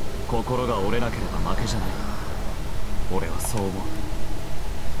 心が折れなければ負けじゃない。俺はそう思う。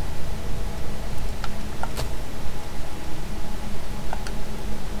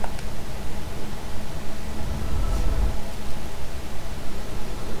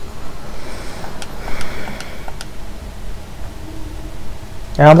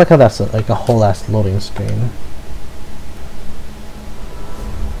And I like how that's like a whole ass loading screen.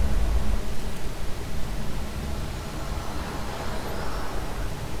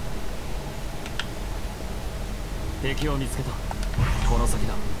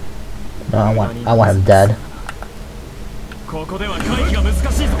 No, I want him dead.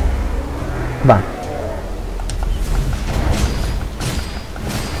 Come on.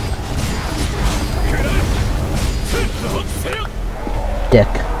 Dick.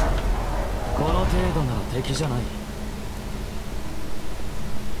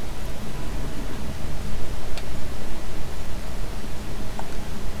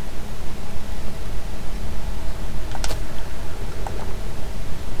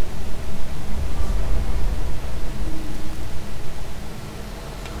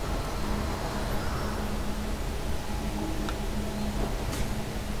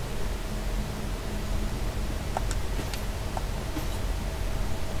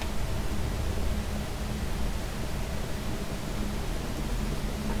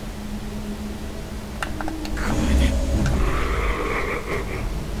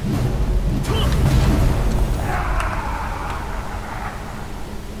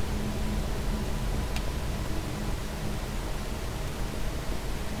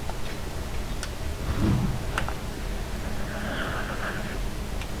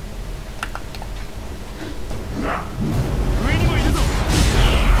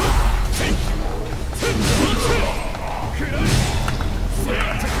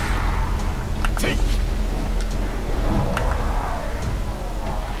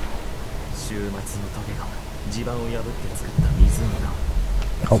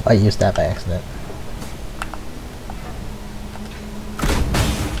 Oh, I used that by accident.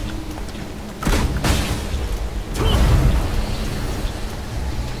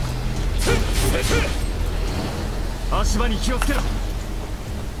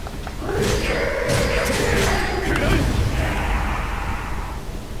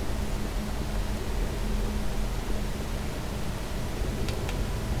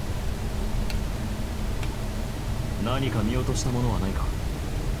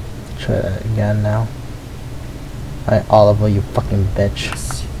 Try that again now. Alright, Oliver, you fucking bitch.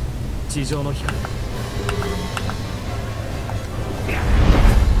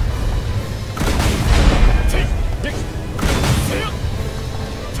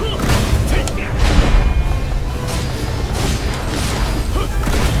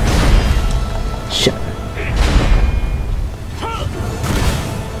 Shit.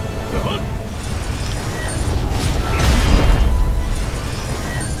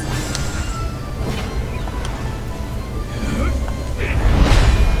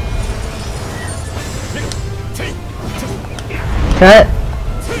 Cut.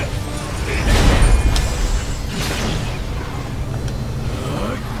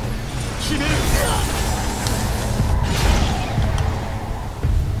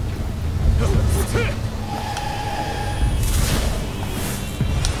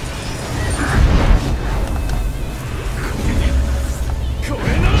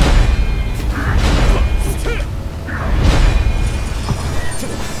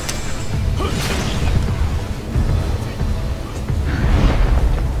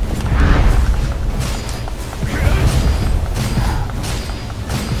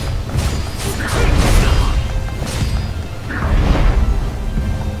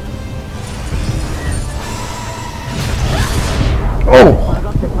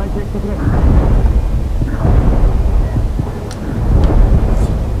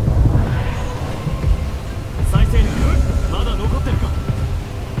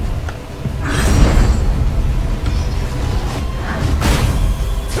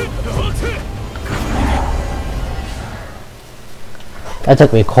 That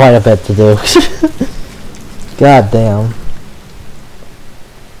took me quite a bit to do. God damn.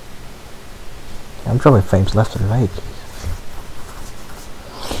 I'm dropping frames left and right.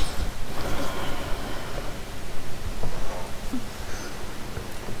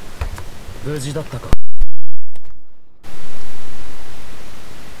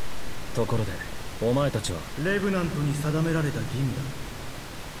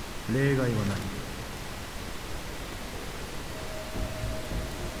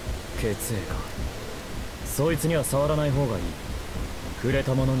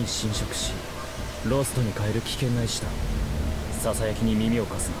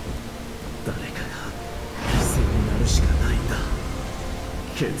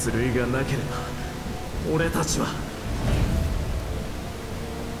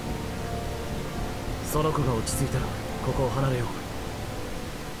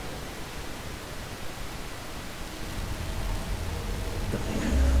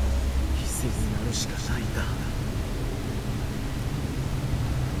 切なるしかないんだ。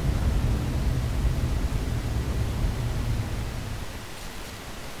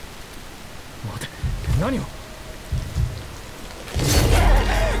待て、何を。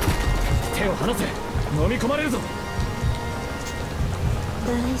手を離せ、飲み込まれるぞ。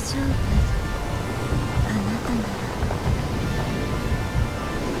大丈夫、あなたなら。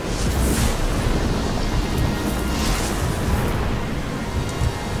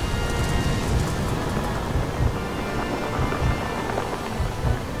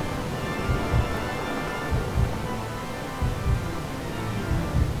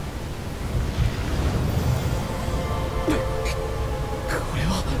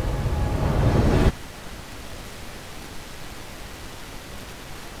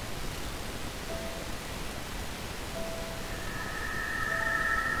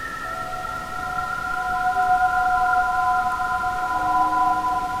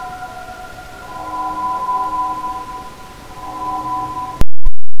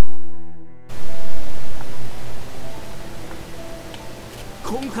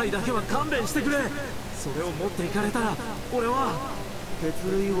今回だけは勘弁してくれ。それを持っていかれたら俺は。血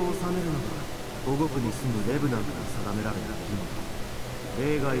類を治めるのが母国に住むレブナンから定められた義務だ。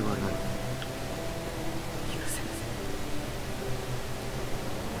例外はない。許せ。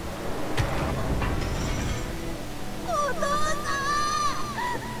お父さん、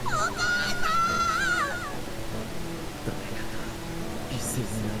お母さん。誰かが犠牲に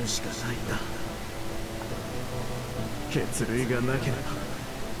なるしかないんだ。血類がなければ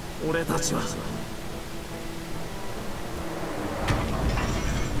俺たちは。数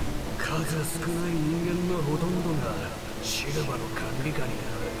少ない人間のほとんどがシルバの管理下にあ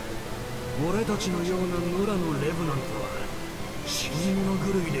る。俺たちのような野良のレブナントは死に物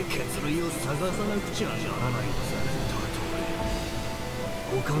狂いで血類を探さなくちゃならないのさ。たと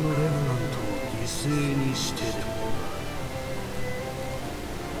え他のレブナントを犠牲にしてでも。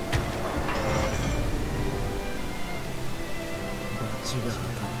罰が当た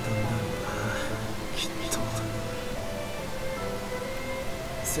ったんだろうな、きっと。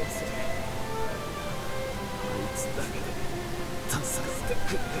せめてあいつだけで助かって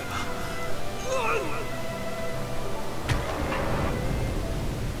くれれば。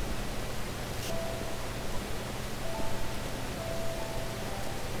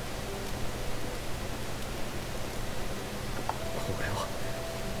これは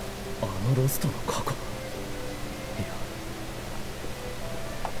あのロストの過去。いや、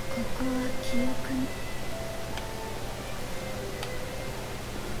ここは記憶に。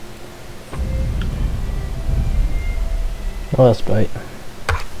Oh, that's bright.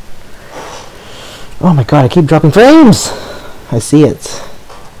 Oh my god, I keep dropping frames! I see it.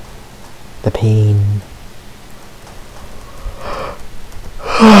 The pain.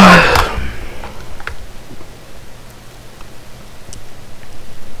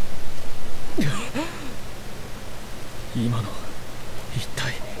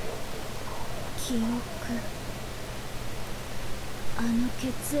記憶、あの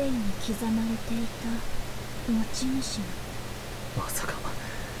血縁に刻まれていた持ち主の。まさか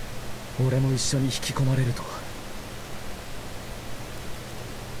俺も一緒に引き込まれるとは。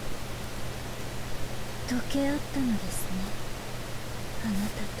溶け合ったのですね、あな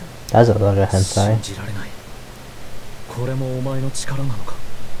たと。 That's a lot of hentai. 信じられない。これもお前の力なのか。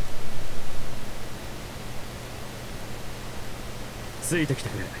ついてきて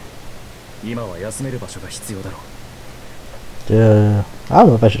くれ。今は休める場所が必要だろう。I don't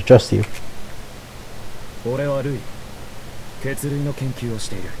know if I should trust you. 俺はルイ、血類の研究をし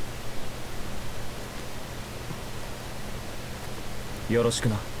ている。よろしく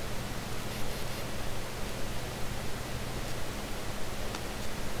な。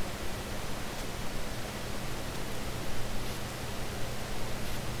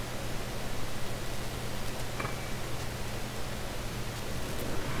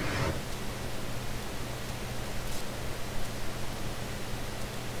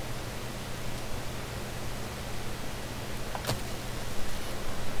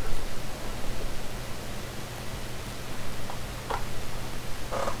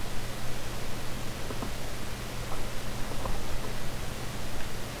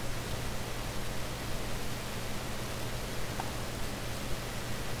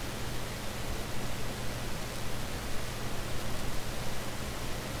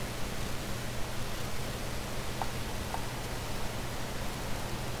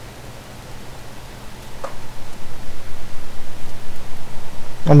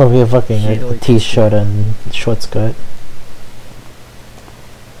I'm over here fucking a t-shirt and short skirt.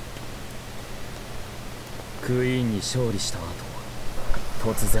 クイーンに勝利した後、突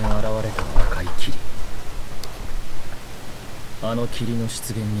然現れた赤い霧。あの霧の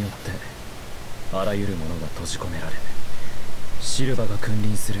出現によってあらゆるものが閉じ込められ、シルバが君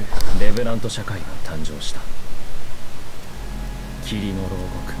臨するレベナント社会が誕生した。霧の牢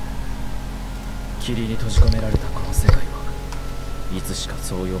獄、霧に閉じ込められたこの世界はいつしか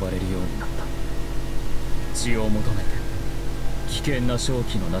そう呼ばれるようになった。血を求めて危険な瘴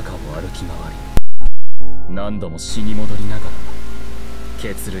気の中を歩き回り、何度も死に戻りながら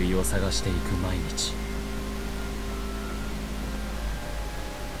血類を探していく毎日。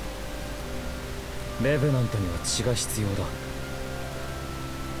レブナントには血が必要だ。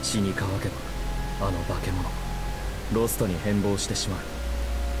血に乾けばあの化け物ロストに変貌してしま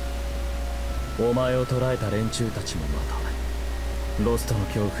う。お前を捕らえた連中たちもまたロストの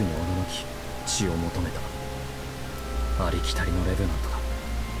恐怖におののき血を求めた。ありきたりのレブナントだ。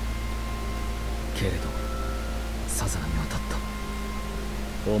けれどサザナに渡っ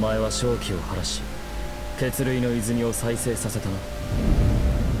た。お前は瘴気を晴らし血類の泉を再生させたな。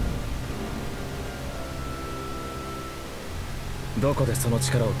どこでその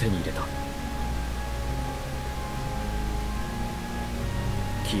力を手に入れた？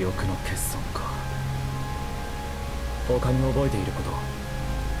記憶の欠損か。他に覚えていることは？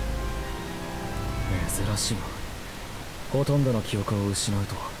珍しいな。ほとんどの記憶を失う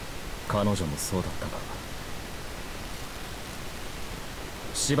とは彼女もそうだったが、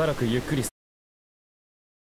しばらくゆっくり